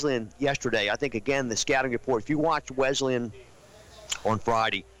Virginia Wesleyan yesterday, I think, again, the scouting report, if you watch Wesleyan on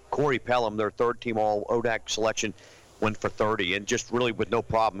Friday, Corey Pelham, their third-team All-ODAC selection, went for 30, and just really with no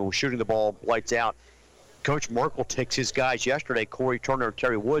problem. He was shooting the ball lights out. Coach Merkel takes his guys yesterday, Corey Turner and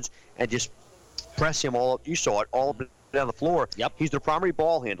Terry Woods, and just press him all up. You saw it, all up down the floor. Yep. He's the primary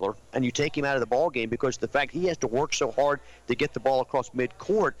ball handler, and you take him out of the ball game because of the fact he has to work so hard to get the ball across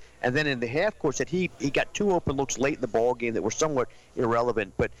mid-court. And then in the half court, said he got 2 open looks late in the ball game that were somewhat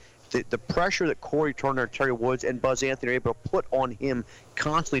irrelevant. But the pressure that Corey Turner, Terry Woods, and Buzz Anthony are able to put on him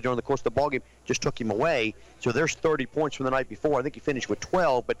constantly during the course of the ballgame just took him away. So there's 30 points from the night before. I think he finished with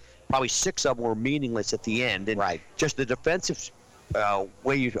 12, but probably 6 of them were meaningless at the end. And just the defensive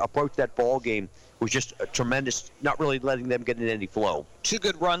way you approach that ballgame was just a tremendous, not really letting them get in any flow. 2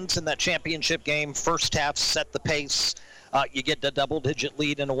 good runs in that championship game. First half set the pace. You get the double-digit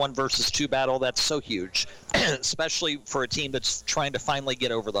lead in a 1-versus-2 battle. That's so huge, especially for a team that's trying to finally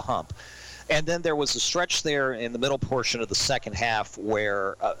get over the hump. And then there was a stretch there in the middle portion of the second half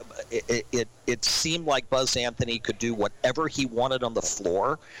where it seemed like Buzz Anthony could do whatever he wanted on the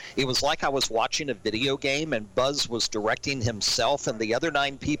floor. It was like I was watching a video game, and Buzz was directing himself, and the other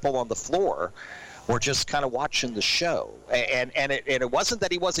 9 people on the floor were just kind of watching the show. And it wasn't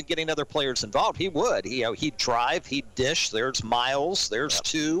that he wasn't getting other players involved. He would. He'd drive, he'd dish. There's Miles, there's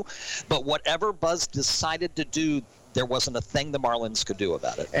 2. But whatever Buzz decided to do, there wasn't a thing the Marlins could do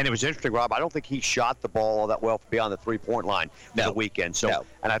about it. And it was interesting, Rob. I don't think he shot the ball all that well beyond the 3-point line for the weekend. So,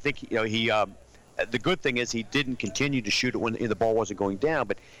 and I think he the good thing is he didn't continue to shoot it when the ball wasn't going down.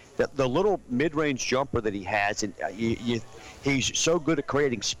 But the little mid-range jumper that he has, and he's so good at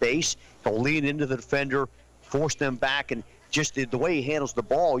creating space. He'll lean into the defender, force them back, and just the way he handles the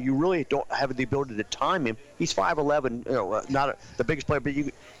ball, you really don't have the ability to time him. He's 5'11", not the biggest player, but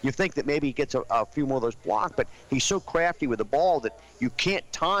you think that maybe he gets a few more of those blocked, but he's so crafty with the ball that you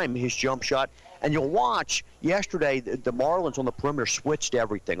can't time his jump shot. And you'll watch, yesterday, the Marlins on the perimeter switched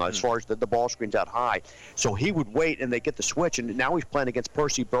everything as far as the ball screens out high. So he would wait, and they get the switch, and now he's playing against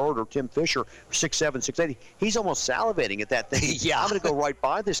Percy Bird or Tim Fisher, 6'7", 6'8". He's almost salivating at that thing. I'm going to go right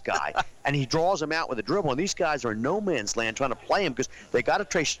by this guy. And he draws him out with a dribble, and these guys are in no man's land trying to play him because they got to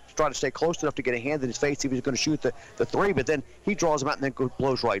try to stay close enough to get a hand in his face if he's going to shoot the 3, but then he draws him out and then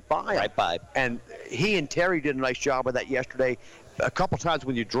blows right by him. Right by. And he and Terry did a nice job of that yesterday. A couple times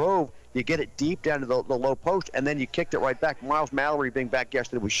when you drove, you get it deep down to the low post, and then you kicked it right back. Miles Mallory being back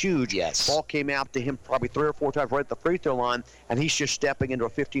yesterday was huge. Yes. Ball came out to him probably 3 or 4 times right at the free throw line, and he's just stepping into a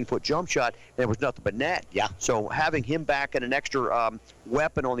 15-foot jump shot. And there was nothing but net. Yeah. So having him back and an extra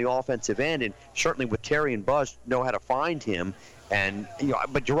weapon on the offensive end, and certainly with Terry and Buzz know how to find him. And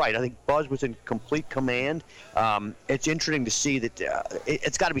but you're right. I think Buzz was in complete command. It's interesting to see that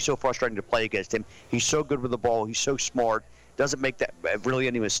it's got to be so frustrating to play against him. He's so good with the ball. He's so smart. Doesn't make that really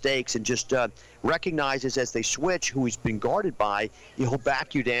any mistakes, and just recognizes as they switch who he's been guarded by. He'll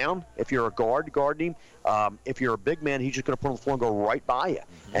back you down if you're a guarding him. If you're a big man, he's just going to put on the floor and go right by you.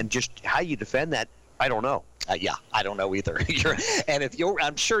 And just how you defend that, I don't know. I don't know either. And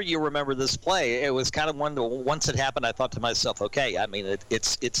I'm sure you remember this play. It was kind of once it happened, I thought to myself, okay, I mean,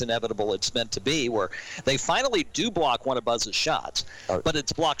 it's inevitable. It's meant to be, where they finally do block one of Buzz's shots, but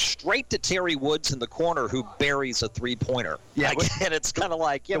it's blocked straight to Terry Woods in the corner, who buries a 3-pointer. Yeah, and it's kind of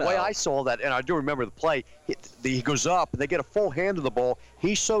like, the way I saw that, and I do remember the play, he goes up, and they get a full hand of the ball.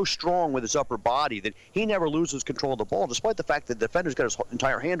 He's so strong with his upper body that he never loses control of the ball, despite the fact that the defender's got his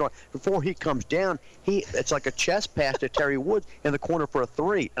entire hand on it. Before he comes down, it's like a chest pass to Terry Woods in the corner for a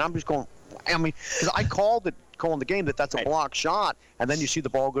 3. And I'm just going, because I called the game that's a block shot, and then you see the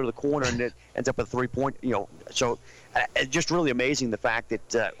ball go to the corner, and it ends up a 3-point, So it's just really amazing the fact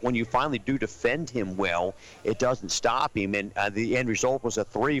that when you finally do defend him well, it doesn't stop him. And the end result was a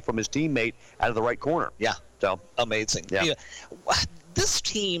 3 from his teammate out of the right corner. Yeah. So amazing. Yeah. This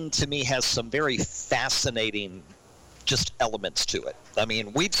team, to me, has some very fascinating just elements to it. I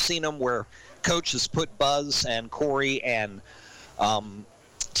mean, we've seen them where Coach has put Buzz and Corey and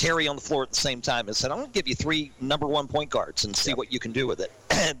Terry on the floor at the same time and said, I'm going to give you 3 number 1 point guards and see what you can do with it.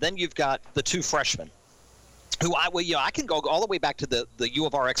 And then you've got the 2 freshmen. I can go all the way back to the U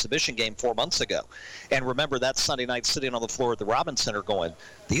of R exhibition game 4 months ago, and remember that Sunday night sitting on the floor at the Robins Center going,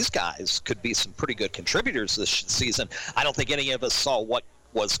 these guys could be some pretty good contributors this season. I don't think any of us saw what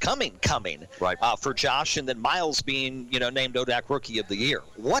was coming right. For Josh, and then Miles being named ODAC Rookie of the Year.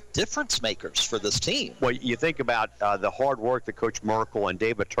 What difference makers for this team? Well, you think about the hard work that Coach Merkel and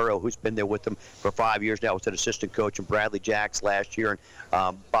Dave Turro, who's been there with them for 5 years now, was an assistant coach, and Bradley Jacks last year,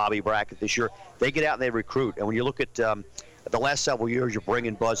 and Bobby Brackett this year. They get out and they recruit. And when you look at the last several years, you're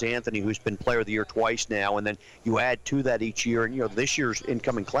bringing Buzz Anthony, who's been Player of the Year twice now, and then you add to that each year. And this year's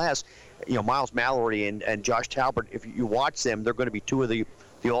incoming class, Miles Mallory and Josh Talbot, if you watch them, they're going to be two of the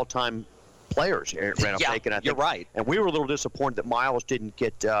all-time players. You're right. And we were a little disappointed that Miles didn't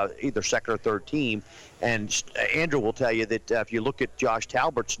get either second or third team. And Andrew will tell you that if you look at Josh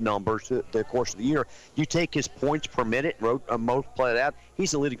Talbot's numbers the course of the year, you take his points per minute, multiply it out,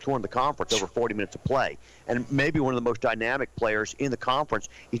 he's the leading scorer in the conference, over 40 minutes of play. And maybe one of the most dynamic players in the conference.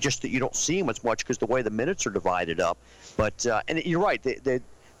 It's just that you don't see him as much because the way the minutes are divided up. But and you're right, the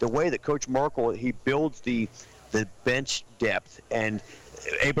way that Coach Merkel, he builds the bench depth and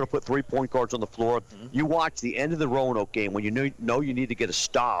able to put 3 point guards on the floor. Mm-hmm. You watch the end of the Roanoke game when you know you need to get a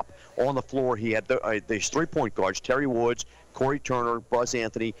stop on the floor. He had these 3 point guards: Terry Woods, Corey Turner, Buzz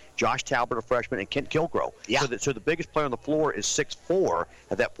Anthony, Josh Talbot, a freshman, and Kent Kilgore. Yeah. So the biggest player on the floor is 6'4"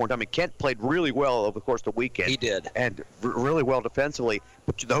 at that point. I mean, Kent played really well over the course of the weekend. He did. And really well defensively.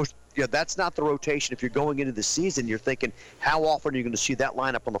 But that's not the rotation. If you're going into the season, you're thinking, how often are you going to see that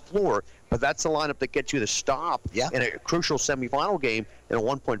lineup on the floor? But that's the lineup that gets you the stop in a crucial semifinal game in a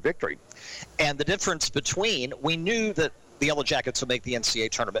 1-point victory. And the difference between, we knew that the Yellow Jackets would make the NCAA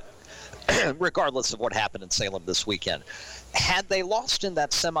tournament regardless of what happened in Salem this weekend. Had they lost in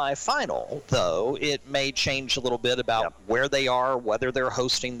that semifinal, though, it may change a little bit about where they are, whether they're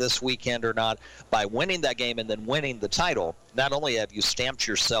hosting this weekend or not. By winning that game and then winning the title, not only have you stamped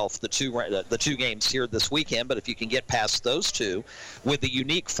yourself the two games here this weekend, but if you can get past those two, with the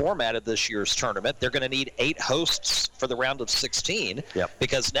unique format of this year's tournament, they're going to need 8 hosts for the round of 16,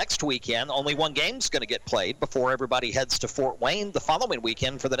 because next weekend only one game's going to get played before everybody heads to Fort Wayne the following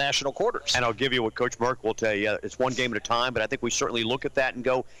weekend for the national quarters. And I'll give you what Coach Merkel will tell you. It's one game at a time, but I think we certainly look at that and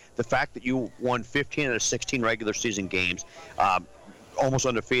go, the fact that you won 15 out of 16 regular season games, almost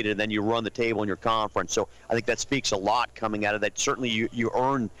undefeated, and then you run the table in your conference. So I think that speaks a lot coming out of that. Certainly you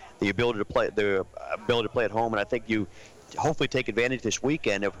earn the ability to play at home, and I think you hopefully take advantage this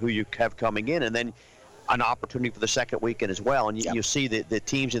weekend of who you have coming in, and then an opportunity for the second weekend as well. And you see the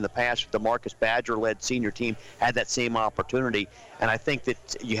teams in the past, the Marcus Badger-led senior team, had that same opportunity. And I think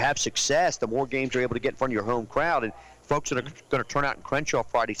that you have success, the more games you're able to get in front of your home crowd. And folks that are going to turn out in Crenshaw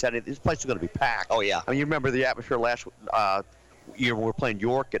Friday, Saturday, this place is going to be packed. Oh, yeah. I mean, you remember the atmosphere last year when we were playing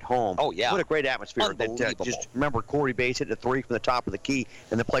York at home. Oh, yeah. What a great atmosphere. Unbelievable. Just remember Corey Bates hitting a 3 from the top of the key,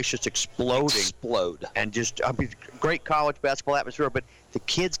 and the place just explode. And just, great college basketball atmosphere, but the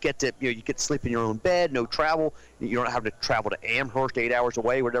kids get to, you get to sleep in your own bed, no travel. You don't have to travel to Amherst 8 hours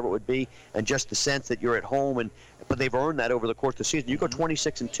away, whatever it would be, and just the sense that you're at home. But they've earned that over the course of the season. You go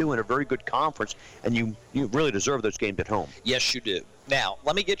 26-2 in a very good conference, and you really deserve those games at home. Yes, you do. Now,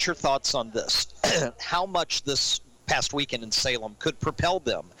 let me get your thoughts on this. How much this past weekend in Salem could propel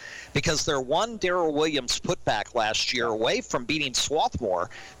them, because their one Darrell Williams putback last year away from beating Swarthmore,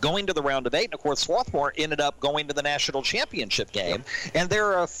 going to the round of 8, and of course Swarthmore ended up going to the national championship game, and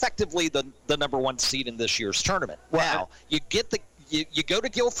they're effectively the number 1 seed in this year's tournament. Now, you go to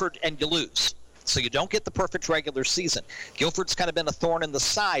Guilford and you lose. So you don't get the perfect regular season. Guilford's kind of been a thorn in the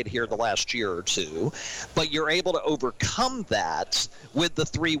side here the last year or two, but you're able to overcome that with the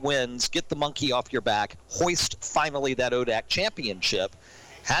 3 wins, get the monkey off your back, hoist finally that ODAC championship.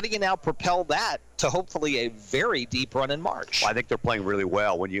 How do you now propel that to hopefully a very deep run in March? Well, I think they're playing really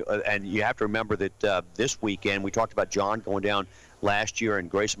well. And you have to remember that this weekend, we talked about John going down last year and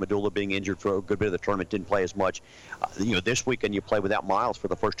Grayson Medulla being injured for a good bit of the tournament, didn't play as much. This weekend you play without Miles for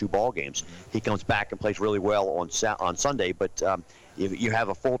the first 2 ball games. He comes back and plays really well on Sunday, but you have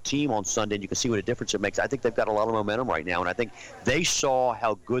a full team on Sunday, and you can see what a difference it makes. I think they've got a lot of momentum right now, and I think they saw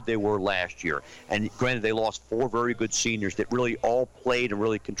how good they were last year. And granted, they lost 4 very good seniors that really all played and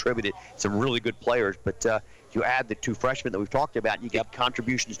really contributed, some really good players, but you add the 2 freshmen that we've talked about, and you get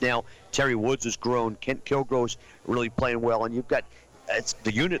contributions now. Terry Woods has grown. Kent Kilgrove's really playing well, and you've got it's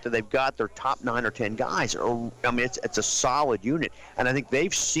the unit that they've got. Their top 9 or 10 guys it's a solid unit, and I think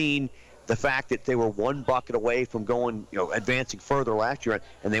they've seen the fact that they were 1 bucket away from going, advancing further last year,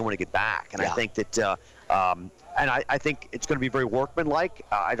 and they want to get back. And I think that And I think it's going to be very workmanlike.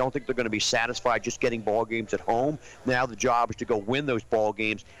 I don't think they're going to be satisfied just getting ball games at home. Now the job is to go win those ball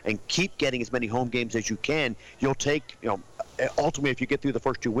games and keep getting as many home games as you can. You'll take, ultimately, if you get through the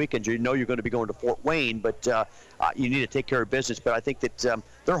first 2 weekends, you're going to be going to Fort Wayne, but you need to take care of business. But I think that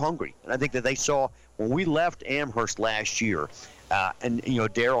they're hungry, and I think that they saw when we left Amherst last year, and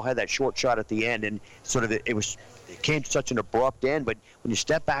Darrell had that short shot at the end, and sort of it came to such an abrupt end. But when you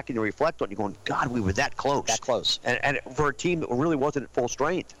step back and you reflect on it, you're going, God, we were that close. That close. And for a team that really wasn't at full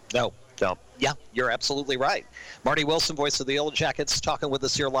strength. No. So. Yeah, you're absolutely right. Marty Wilson, voice of the Yellow Jackets, talking with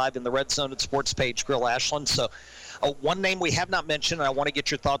us here live in the Red Zone at Sports Page Grill Ashland. So one name we have not mentioned, and I want to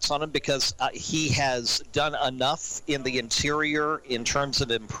get your thoughts on him because he has done enough in the interior in terms of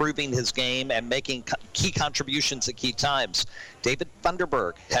improving his game and making key contributions at key times. David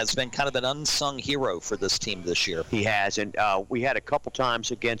Funderburg has been kind of an unsung hero for this team this year. He has, and we had a couple times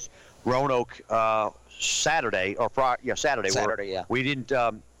against Roanoke Saturday, or Friday, Saturday. Saturday, yeah. We didn't...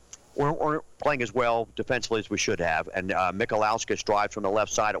 weren't playing as well defensively as we should have. And Michalauskas drives from the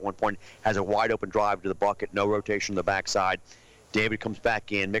left side at one point, has a wide-open drive to the bucket, no rotation on the backside. David comes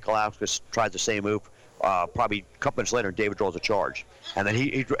back in. Michalauskas tries the same move. Probably a couple minutes later, David draws a charge. And then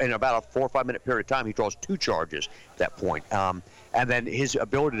he in about a 4 or 5 minute period of time, he draws 2 charges at that point. And then his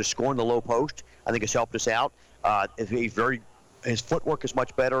ability to score in the low post, I think, has helped us out. His footwork is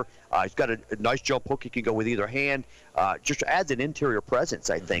much better. He's got a nice jump hook. He can go with either hand. Just adds an interior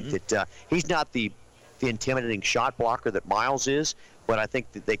presence, I think, that he's not the intimidating shot blocker that Miles is, but I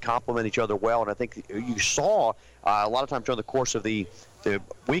think that they complement each other well. And I think you saw a lot of times during the course of the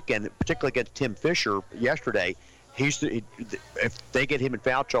weekend, particularly against Tim Fisher yesterday, if they get him in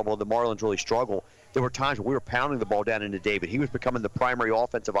foul trouble, the Marlins really struggle. There were times where we were pounding the ball down into David. He was becoming the primary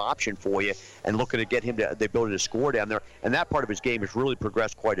offensive option for you and looking to get him the ability to score down there. And that part of his game has really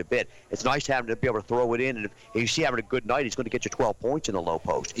progressed quite a bit. It's nice to have him to be able to throw it in. And if you see having a good night, he's going to get you 12 points in the low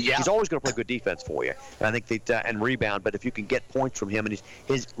post. Yeah. He's always going to play good defense for you. And I think that and rebound. But if you can get points from him, and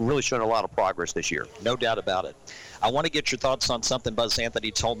he's really shown a lot of progress this year. No doubt about it. I want to get your thoughts on something Buzz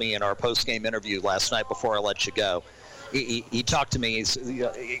Anthony told me in our post-game interview last night before I let you go. He talked to me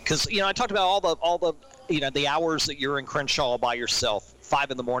because I talked about all the the hours that you're in Crenshaw by yourself,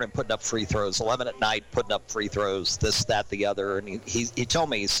 5 in the morning putting up free throws, 11 at night putting up free throws, this, that, the other. And he told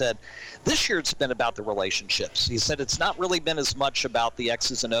me, he said, this year it's been about the relationships. He said it's not really been as much about the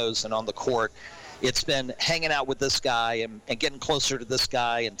X's and O's and on the court. It's been hanging out with this guy and getting closer to this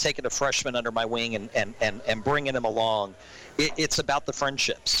guy and taking a freshman under my wing and bringing him along. It's about the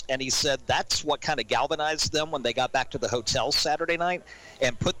friendships. And he said that's what kind of galvanized them when they got back to the hotel Saturday night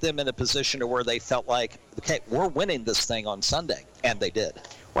and put them in a position to where they felt like, okay, we're winning this thing on Sunday. And they did.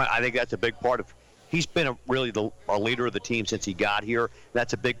 Well, I think that's a big part of he's been really a leader of the team since he got here.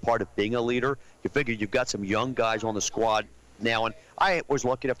 That's a big part of being a leader. You figure you've got some young guys on the squad now, and I was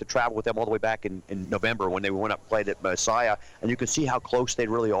lucky enough to travel with them all the way back in November when they went up and played at Messiah, and you can see how close they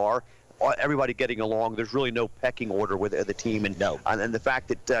really are. Everybody getting along. There's really no pecking order with the team, and the fact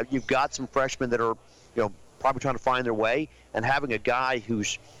that you've got some freshmen that are, probably trying to find their way, and having a guy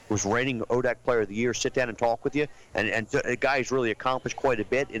who's reigning ODAC Player of the Year sit down and talk with you, and a guy who's really accomplished quite a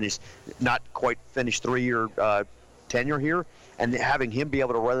bit and is not quite finished 3-year tenure here, and having him be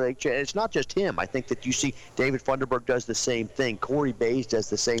able to relate. It's not just him. I think that you see David Funderburg does the same thing. Corey Bays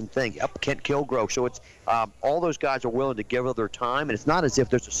does the same thing. Kent Kilgrove. So it's all those guys are willing to give up their time, and it's not as if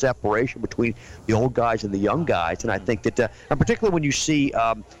there's a separation between the old guys and the young guys. And I think that, and particularly when you see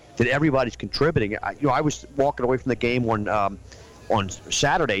that everybody's contributing. I was walking away from the game on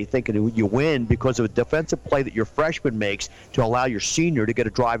Saturday thinking you win because of a defensive play that your freshman makes to allow your senior to get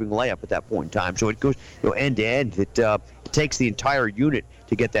a driving layup at that point in time. So it goes end to end. It takes the entire unit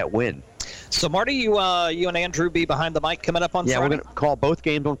to get that win. So, Marty, you and Andrew be behind the mic coming up on Friday? Yeah, we're going to call both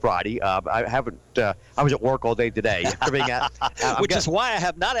games on Friday. I haven't. I was at work all day today. Which is why I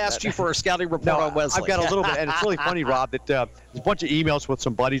have not asked you for a scouting report on Wesley. I've got a little bit, and it's really funny, Rob, that there's a bunch of emails with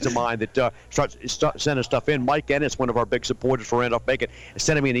some buddies of mine that start sending stuff in. Mike Ennis, one of our big supporters for Randolph-Macon, is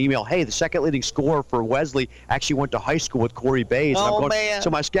sending me an email. Hey, the second leading scorer for Wesley actually went to high school with Corey Bays. Oh, man. So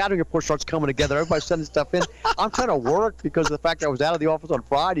my scouting report starts coming together. Everybody's sending stuff in. I'm trying to work because of the fact that I was out of the office on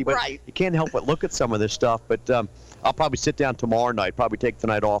Friday, but you can't help but look at some of this stuff. But I'll probably sit down tomorrow night, probably take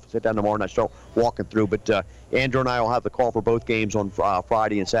tonight off, sit down tomorrow night, start walking through. But Andrew and I will have the call for both games on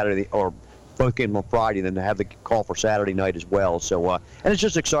Friday and Saturday, or both games on Friday, and then have the call for Saturday night as well. So, and it's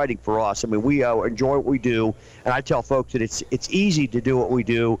just exciting for us. I mean, we enjoy what we do, and I tell folks that it's easy to do what we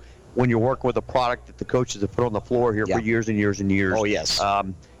do when you're working with a product that the coaches have put on the floor here for years and years and years. Oh, yes.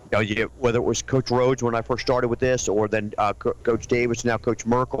 whether it was Coach Rhodes when I first started with this, or then Coach Davis, now Coach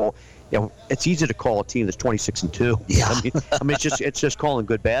Merkel, it's easy to call a team that's 26-2. Yeah. I mean, it's just calling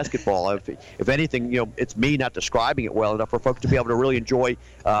good basketball. If anything, it's me not describing it well enough for folks to be able to really enjoy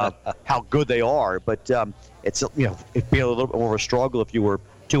how good they are. But it's it'd be a little bit more of a struggle if you were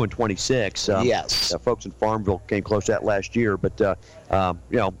 2-26. Yes. Folks in Farmville came close to that last year, but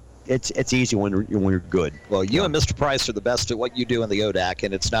it's easy when you're good. Well, you and Mr. Price are the best at what you do in the ODAC,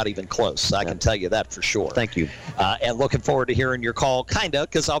 and it's not even close. I can tell you that for sure. Thank you. And looking forward to hearing your call,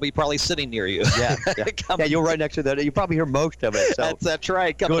 because I'll be probably sitting near you. Yeah, you're right next to that. You probably hear most of it. So that's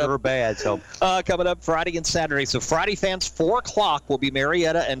right. Good or bad. So coming up Friday and Saturday. So Friday, fans, 4 o'clock will be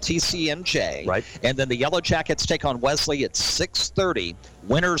Marietta and TCNJ. Right. And then the Yellow Jackets take on Wesley at 6:30.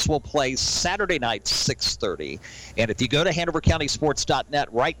 Winners will play Saturday night, 6:30. And if you go to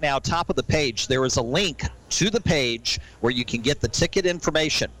HanoverCountySports.net right now, top of the page, there is a link to the page where you can get the ticket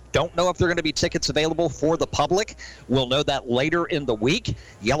information. Don't know if there are going to be tickets available for the public. We'll know that later in the week.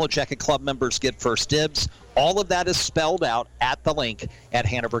 Yellow Jacket Club members get first dibs. All of that is spelled out at the link at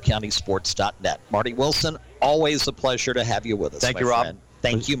HanoverCountySports.net. Marty Wilson, always a pleasure to have you with us. Thank you, Rob.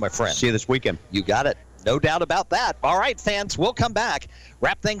 Thank you, my friend. See you this weekend. You got it. No doubt about that. All right, fans, we'll come back.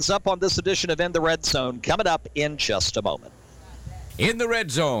 Wrap things up on this edition of In the Red Zone coming up in just a moment. In the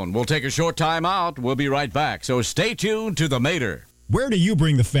Red Zone, we'll take a short time out. We'll be right back, so stay tuned to the Mater. Where do you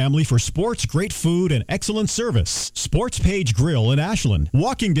bring the family for sports, great food, and excellent service? Sports Page Grill in Ashland.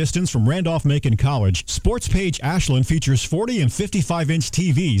 Walking distance from Randolph-Macon College, Sports Page Ashland features 40 and 55-inch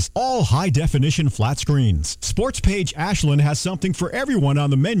TVs, all high-definition flat screens. Sports Page Ashland has something for everyone on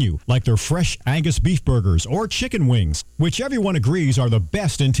the menu, like their fresh Angus beef burgers or chicken wings, which everyone agrees are the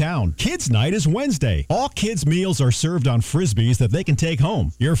best in town. Kids Night is Wednesday. All kids' meals are served on Frisbees that they can take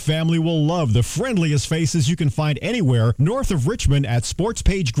home. Your family will love the friendliest faces you can find anywhere north of Richmond at Sports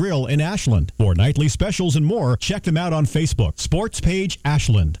Page Grill in Ashland. For nightly specials and more, check them out on Facebook. Sports Page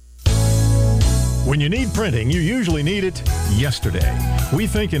Ashland. When you need printing, you usually need it yesterday. We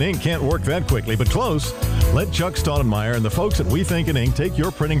Think in Ink can't work that quickly, but close. Let Chuck Staudenmeyer and the folks at We Think in Ink take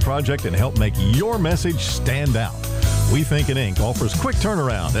your printing project and help make your message stand out. We Think in Ink offers quick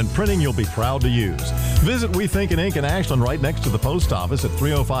turnaround and printing you'll be proud to use. Visit We Think in Ink in Ashland right next to the post office at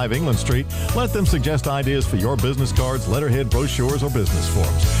 305 England Street. Let them suggest ideas for your business cards, letterhead, brochures, or business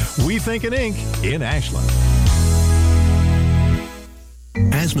forms. We Think in Ink in Ashland.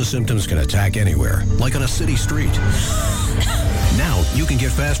 Asthma symptoms can attack anywhere, like on a city street. Now you can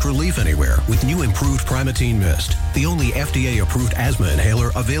get fast relief anywhere with new improved Primatene Mist, the only FDA-approved asthma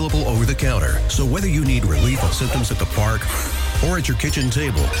inhaler available over the counter. So whether you need relief of symptoms at the park or at your kitchen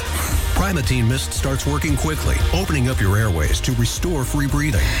table, Primatene Mist starts working quickly, opening up your airways to restore free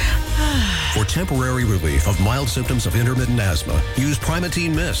breathing. For temporary relief of mild symptoms of intermittent asthma, use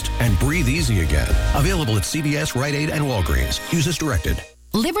Primatene Mist and breathe easy again. Available at CVS, Rite Aid, and Walgreens. Use as directed.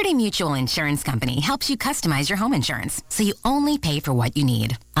 Liberty Mutual Insurance Company helps you customize your home insurance so you only pay for what you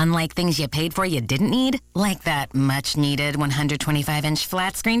need. Unlike things you paid for you didn't need, like that much-needed 125-inch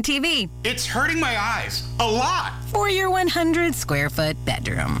flat-screen TV. It's hurting my eyes a lot. For your 100-square-foot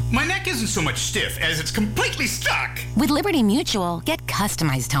bedroom. My neck isn't so much stiff as it's completely stuck. With Liberty Mutual, get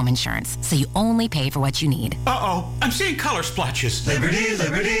customized home insurance so you only pay for what you need. Uh-oh, I'm seeing color splotches. Liberty,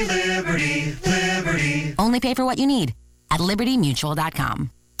 liberty, liberty, liberty. Only pay for what you need at libertymutual.com.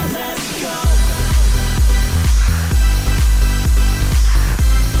 Let's go.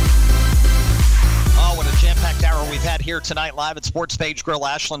 Oh, what a jam-packed hour we've had here tonight live at Sports Page Grill.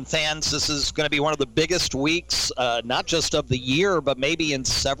 Ashland fans, this is going to be one of the biggest weeks, not just of the year, but maybe in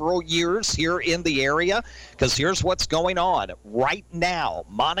several years here in the area, because here's what's going on right now.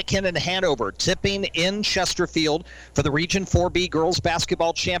 Monacan and Hanover tipping in Chesterfield for the Region 4B Girls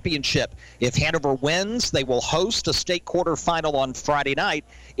Basketball Championship. If Hanover wins, they will host a state quarterfinal on Friday night.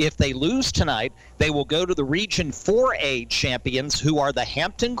 If they lose tonight, they will go to the Region 4A champions, who are the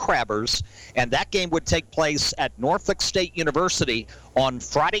Hampton Crabbers, and that game would take place at Norfolk State University on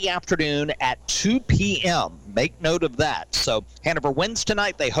Friday afternoon at 2 p.m. Make note of that. So Hanover wins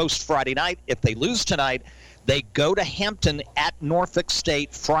tonight, they host Friday night. If they lose tonight, they go to Hampton at Norfolk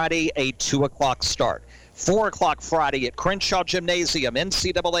State Friday, a 2 o'clock start. 4 o'clock Friday at Crenshaw Gymnasium,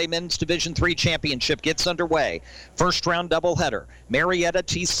 NCAA Men's Division III Championship gets underway. First round doubleheader. Marietta,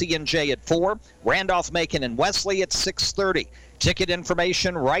 TCNJ at 4. Randolph-Macon and Wesley at 6:30. Ticket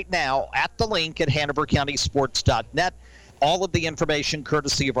information right now at the link at HanoverCountySports.net. All of the information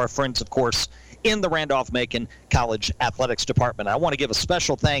courtesy of our friends, of course, in the Randolph-Macon College Athletics Department. I want to give a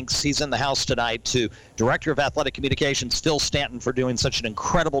special thanks, he's in the house tonight, to Director of Athletic Communications Phil Stanton for doing such an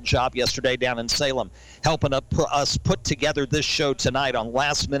incredible job yesterday down in Salem, helping us put together this show tonight on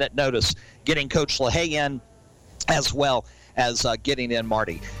last-minute notice, getting Coach LaHaye in, as well as getting in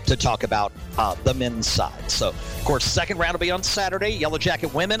Marty to talk about the men's side. So, of course, second round will be on Saturday. Yellow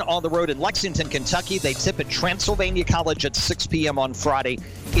Jacket women on the road in Lexington, Kentucky. They tip at Transylvania College at 6 p.m. on Friday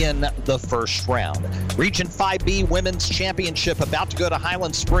in the first round. Region 5B Women's Championship about to go to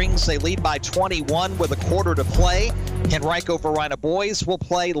Highland Springs. They lead by 21 with a quarter to play. Henrico Verina boys will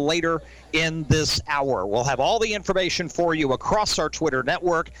play later in this hour. We'll have all the information for you across our Twitter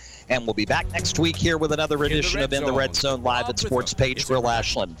network, and we'll be back next week here with another edition of In the Red Zone live at Sports Page Grill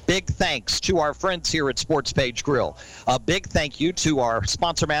Ashland. Big thanks to our friends here at Sports Page Grill. A big thank you to our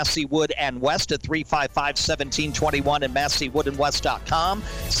sponsor Massey Wood and West at 355-1721 and MasseyWoodandWest.com.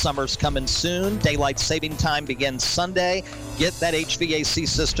 Summer's coming soon. Daylight saving time begins Sunday. Get that HVAC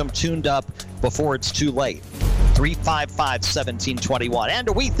system tuned up before it's too late. 355-1721. And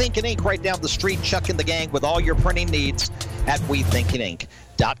We Thinkin' Ink right down the street. Chuck and the gang with all your printing needs at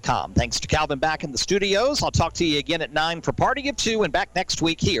WeThinkInInk.com. Thanks to Calvin back in the studios. I'll talk to you again at 9 for Party of 2 and back next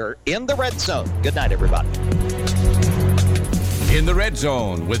week here in the Red Zone. Good night, everybody. In the Red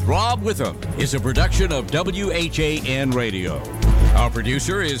Zone with Rob Witham is a production of WHAN Radio. Our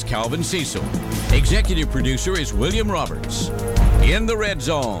producer is Calvin Cecil. Executive producer is William Roberts. In the Red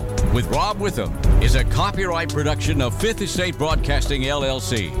Zone with Rob Witham is a copyright production of Fifth Estate Broadcasting,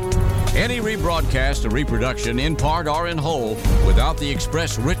 LLC. Any rebroadcast or reproduction in part or in whole without the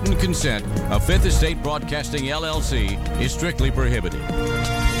express written consent of Fifth Estate Broadcasting, LLC is strictly prohibited.